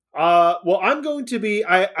 Well, I'm going to be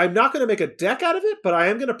I'm not going to make a deck out of it, but I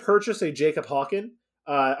am going to purchase a Jacob Hawken.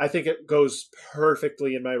 I think it goes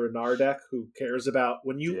perfectly in my Renard deck. Who cares about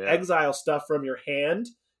when you exile stuff from your hand,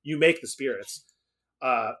 you make the spirits.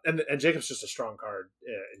 And Jacob's just a strong card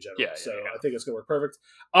in general. I think it's going to work perfect.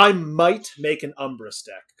 I might make an Umbris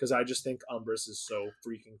deck because I just think Umbris is so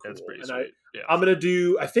freaking cool. That's pretty and sweet. I'm going to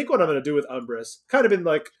do, I think what I'm going to do with Umbris, kind of been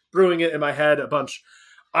like brewing it in my head a bunch.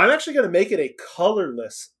 I'm actually going to make it a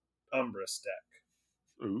colorless Umbris deck.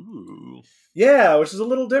 Ooh. Yeah, which is a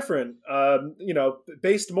little different.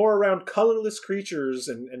 Based more around colorless creatures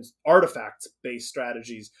and artifacts-based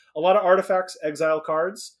strategies. A lot of artifacts, exile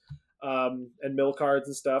cards, and mill cards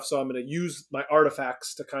and stuff. So I'm going to use my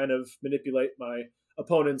artifacts to kind of manipulate my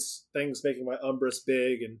opponent's things, making my Umbris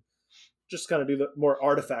big and just kind of do the more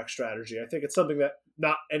artifact strategy. I think it's something that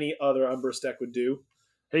not any other Umbris deck would do.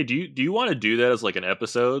 Hey, do you want to do that as like an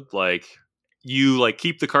episode? Like you like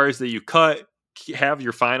keep the cards that you cut, have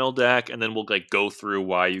your final deck, and then we'll like go through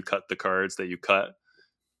why you cut the cards that you cut.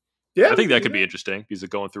 Yeah, I think that could be interesting because of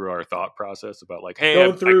going through our thought process about like, hey,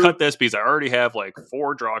 I cut this because I already have like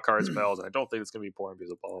 4 draw card spells, and I don't think it's going to be important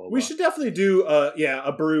because of blah, blah, blah. We should definitely do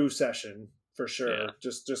a brew session for sure. Yeah.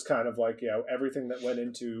 Just kind of like everything that went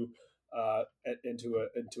into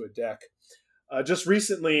a deck. Just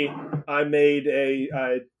recently, I made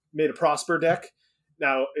a Prosper deck.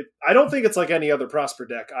 Now, I don't think it's like any other Prosper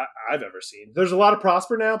deck I've ever seen. There's a lot of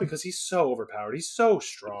Prosper now because he's so overpowered. He's so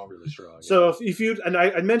strong. He's really strong. So if you, and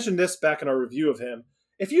I mentioned this back in our review of him,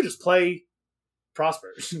 if you just play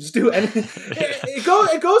Prosper, just do anything.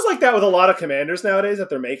 It goes like that with a lot of commanders nowadays that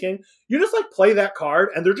they're making. You just like play that card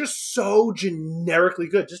and they're just so generically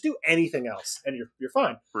good. Just do anything else and you're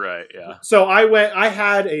fine. Right, yeah. So I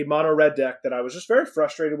had a mono red deck that I was just very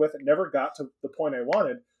frustrated with. It never got to the point I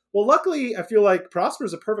wanted. Well, luckily, I feel like Prosper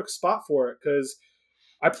is a perfect spot for it because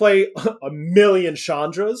I play a million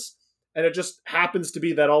Chandras, and it just happens to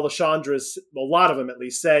be that all the Chandras, a lot of them at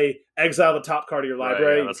least, say exile the top card of your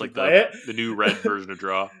library. Right, yeah, that's like the new red version of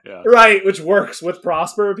draw. Yeah, right, which works with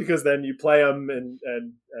Prosper because then you play them and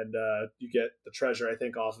you get the treasure, I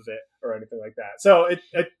think, off of it or anything like that. So it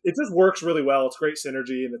just works really well. It's great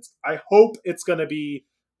synergy, and I hope it's going to be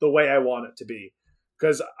the way I want it to be.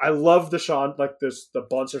 Because I love there's the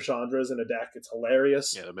bunch of Chandras in a deck. It's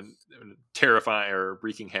hilarious. Yeah, they've been terrifying or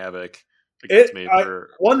wreaking havoc against me for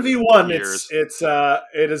 1v1. years.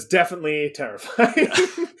 It is definitely terrifying.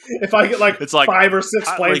 If I get it's like 5 or 6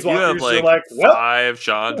 planeswalkers, you're like, what? 5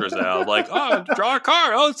 Chandras out. Like, oh, draw a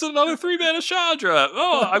card. Oh, it's another 3-mana Chandra.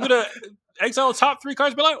 Oh, I'm gonna exile the top 3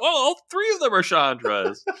 cards, but all 3 of them are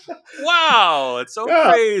Chandras. Wow, it's so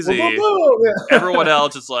crazy. Yeah. Everyone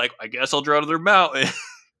else is like, I guess I'll draw to their mountain.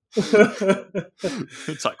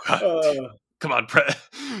 It's like, come on, Brett.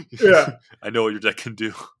 Yeah, I know what your deck can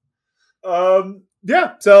do.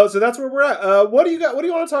 Yeah. So that's where we're at. What do you got? What do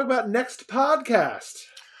you want to talk about next podcast?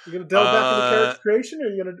 You gonna delve back into character creation, or are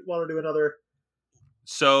you gonna want to do another?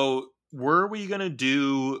 So were we gonna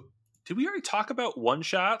do? Did we already talk about one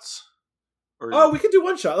shots? We could do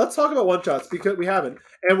one shot. Let's talk about one shots because we haven't,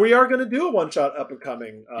 and we are going to do a one shot up and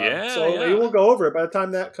coming. Maybe we'll go over it by the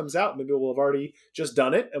time that comes out. Maybe we'll have already just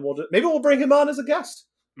done it, and maybe we'll bring him on as a guest.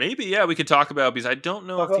 Maybe, yeah, we could talk about because I don't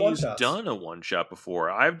know if he's done a one shot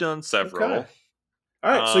before. I've done several. Okay.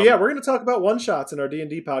 All right, so yeah, we're going to talk about one shots in our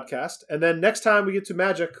D&D podcast, and then next time we get to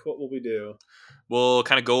Magic, what will we do? We'll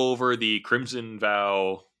kind of go over the Crimson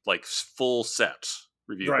Vow like full set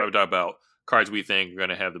review. Right. We'll talk about cards we think are going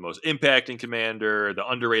to have the most impact in Commander, the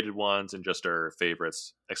underrated ones, and just our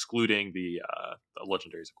favorites, excluding the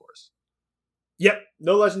legendaries, of course. Yep,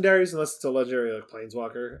 no legendaries unless it's a legendary like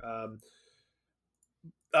Planeswalker.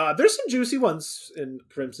 There's some juicy ones in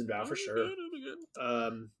Crimson Vow for sure.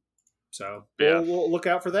 So we'll look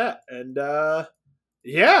out for that. And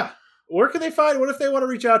where can they find? What if they want to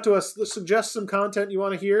reach out to us, suggest some content you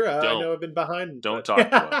want to hear? I know I've been behind. Don't talk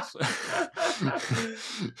to us.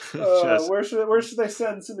 Where should they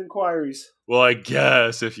send some inquiries? Well, I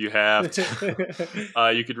guess if you have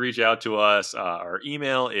to, you could reach out to us. Our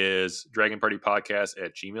email is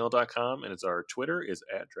dragonpartypodcast@gmail.com, and our Twitter is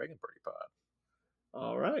 @dragonpartypod.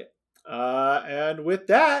 All right. And with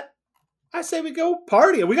that, I say we go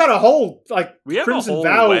party. We got a whole Crimson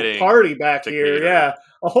Vow party back here. Yeah,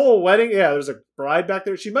 a whole wedding. Yeah, there's a bride back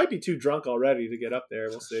there. She might be too drunk already to get up there.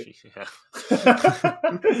 We'll see. Yeah.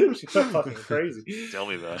 She's fucking crazy. Tell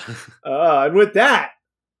me that. And with that,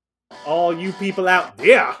 all you people out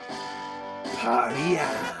there, party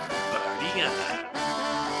on. Party on.